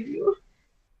 you do you.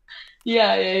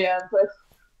 Yeah. But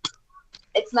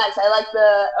it's nice. I like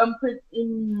the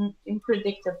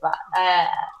unpredictable.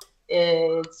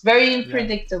 It's very yeah,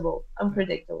 unpredictable. yeah,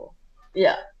 Unpredictable.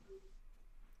 Yeah.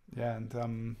 yeah,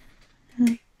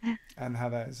 and how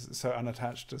they're so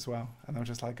unattached as well, and they'll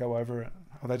just like go over it,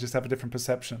 or they just have a different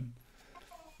perception.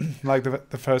 Like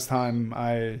the first time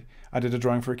I did a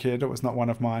drawing for a kid, it was not one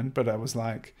of mine, but it was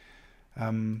like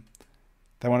um,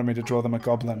 they wanted me to draw them a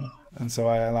goblin, and so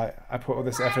I put all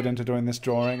this effort into doing this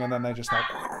drawing, and then they just like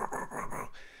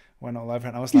went all over it,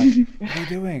 and I was like, what are you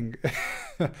doing?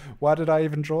 Why did I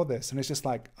even draw this? And it's just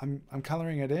like I'm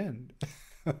coloring it in.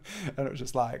 And it was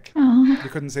just like Oh, you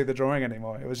couldn't see the drawing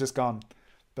anymore, it was just gone.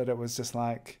 But it was just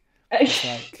like it's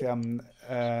like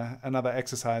another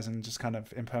exercise in just kind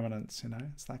of impermanence, you know.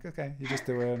 It's like, okay, you just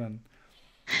do it, and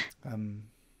um,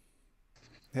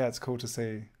 yeah, it's cool to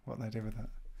see what they do with it.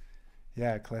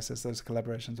 Yeah, Claire says those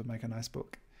collaborations would make a nice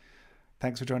book.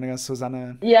 Thanks for joining us,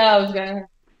 Susanna. Yeah, That's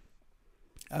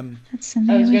I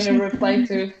something I was wish gonna I could reply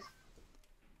remember.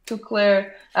 to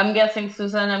Claire. I'm guessing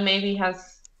Susanna maybe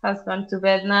has gone to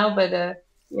bed now, but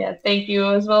yeah, thank you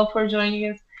as well for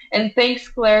joining us. And thanks,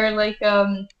 Claire. Like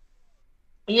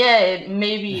yeah,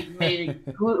 maybe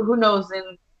who knows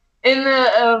in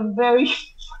a very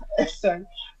sorry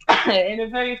in a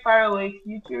very far away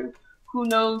future, who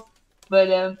knows? But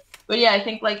yeah, I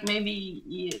think like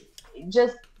maybe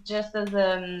just as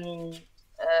uh,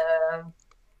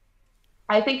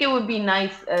 I think it would be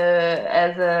nice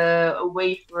as a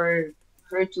way for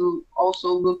her to also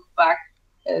look back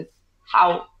at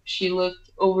how she looked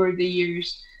over the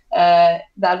years.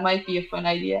 That might be a fun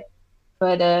idea.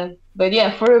 But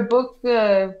yeah, for a book,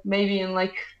 maybe in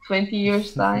like 20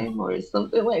 years time or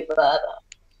something like that.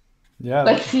 Yeah,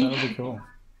 Let's that see. would be cool.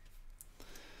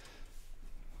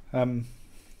 Um,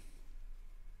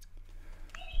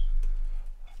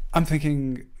 I'm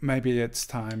thinking maybe it's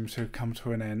time to come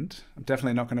to an end. I'm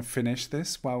definitely not going to finish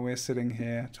this while we're sitting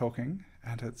here talking,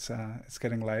 and it's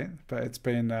getting late. But it's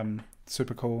been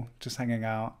super cool just hanging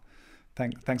out.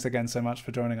 Thanks again so much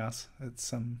for joining us. It's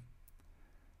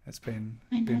been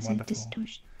Mine has a wonderful.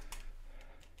 distortion.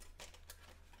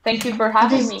 Thank you for I'll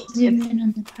having just me. zoom in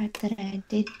on the part that I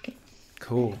did get.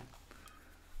 Cool.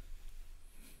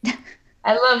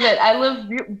 I love it. I love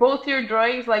both your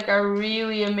drawings. Like are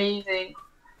really amazing.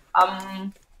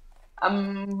 I'm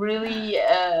really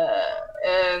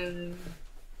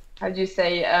how do you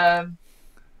say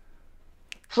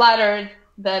flattered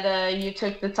that you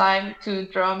took the time to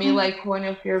draw me like one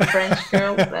of your French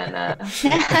girls, and I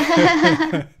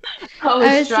I was was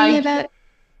thinking trying. about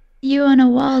you on a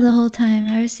wall the whole time.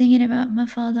 I was thinking about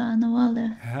Mafalda on the wall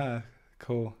though. Yeah,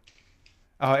 cool.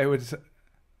 Oh, it would.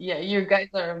 Yeah, you guys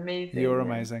are amazing. You're man.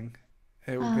 amazing.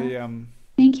 It would be.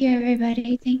 Thank you,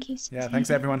 everybody. Thank you, Yeah, Susanna. thanks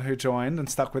everyone who joined and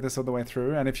stuck with us all the way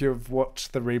through. And if you've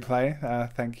watched the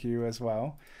replay, thank you as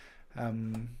well.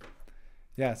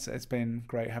 Yeah, it's been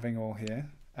great having you all here.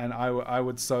 And I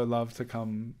would so love to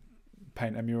come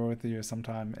paint a mural with you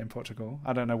sometime in Portugal.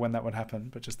 I don't know when that would happen,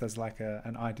 but just as like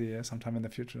an idea sometime in the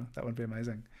future, that would be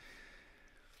amazing.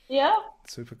 Yeah,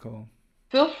 Super cool.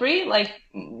 feel free. Like,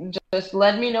 just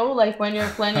let me know like when you're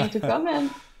planning to come in.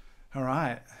 All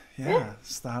right. Yeah,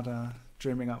 start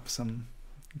dreaming up some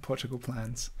Portugal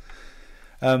plans.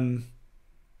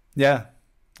 Yeah,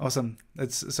 awesome.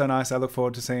 It's so nice. I look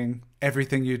forward to seeing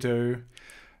everything you do,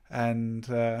 and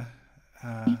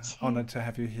honored to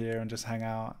have you here and just hang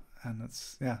out. And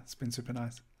it's been super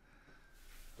nice.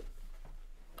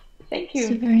 Thank you.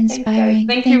 Super Thanks, guys. inspiring.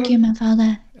 Thank you,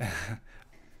 Mafalda.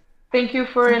 Thank you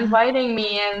for inviting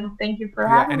me, and thank you for Yeah,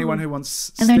 having anyone me. who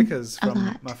wants I learned stickers a from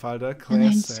lot. Mafalda, I Claire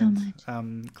learned so said.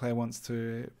 much. Claire wants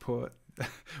to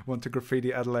want to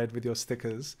graffiti Adelaide with your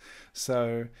stickers.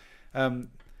 So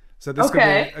this could be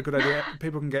Okay. a good idea.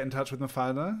 People can get in touch with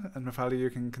Mafalda, and Mafalda, you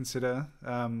can consider.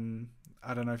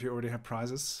 I don't know if you already have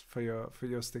prizes for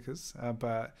your stickers,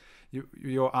 but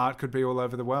your art could be all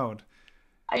over the world.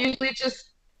 I usually just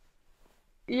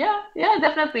yeah,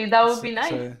 definitely. That would be nice.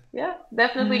 So Yeah,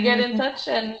 definitely get in touch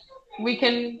and we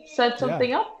can set yeah,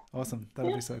 something up. awesome. That'd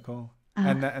Yeah. be so cool. Oh,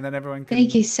 And then everyone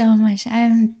thank you can so much.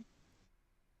 I'm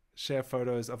share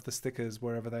photos of the stickers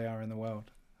wherever they are in the world,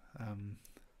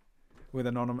 with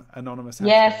anonymous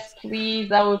Yes, hashtags. please.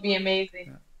 That would be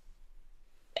amazing.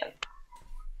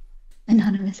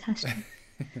 anonymous hashtag.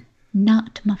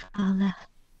 Not Mafalda.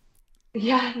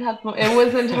 Yeah, it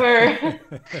wasn't her.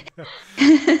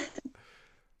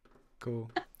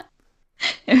 Cool.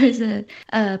 There was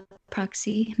a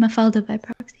proxy, Mafalda by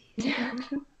proxy. Okay.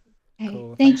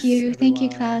 Cool. Thank Thanks, you, everyone.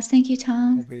 Klaus. Thank you,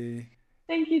 Tom. I'll be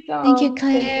Thank you, Tom. Thank you, Thank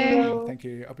Claire. you. thank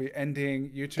you. I'll be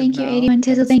ending YouTube Thank you, now. 81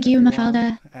 Tizzle. Thanks, Thank you, everyone.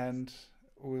 Mafalda. And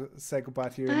we'll say goodbye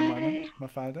to you in a moment, Bye.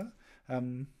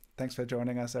 Mafalda. Thanks for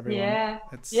joining us, everyone. Yeah.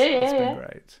 It's Yeah, been yeah.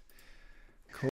 great.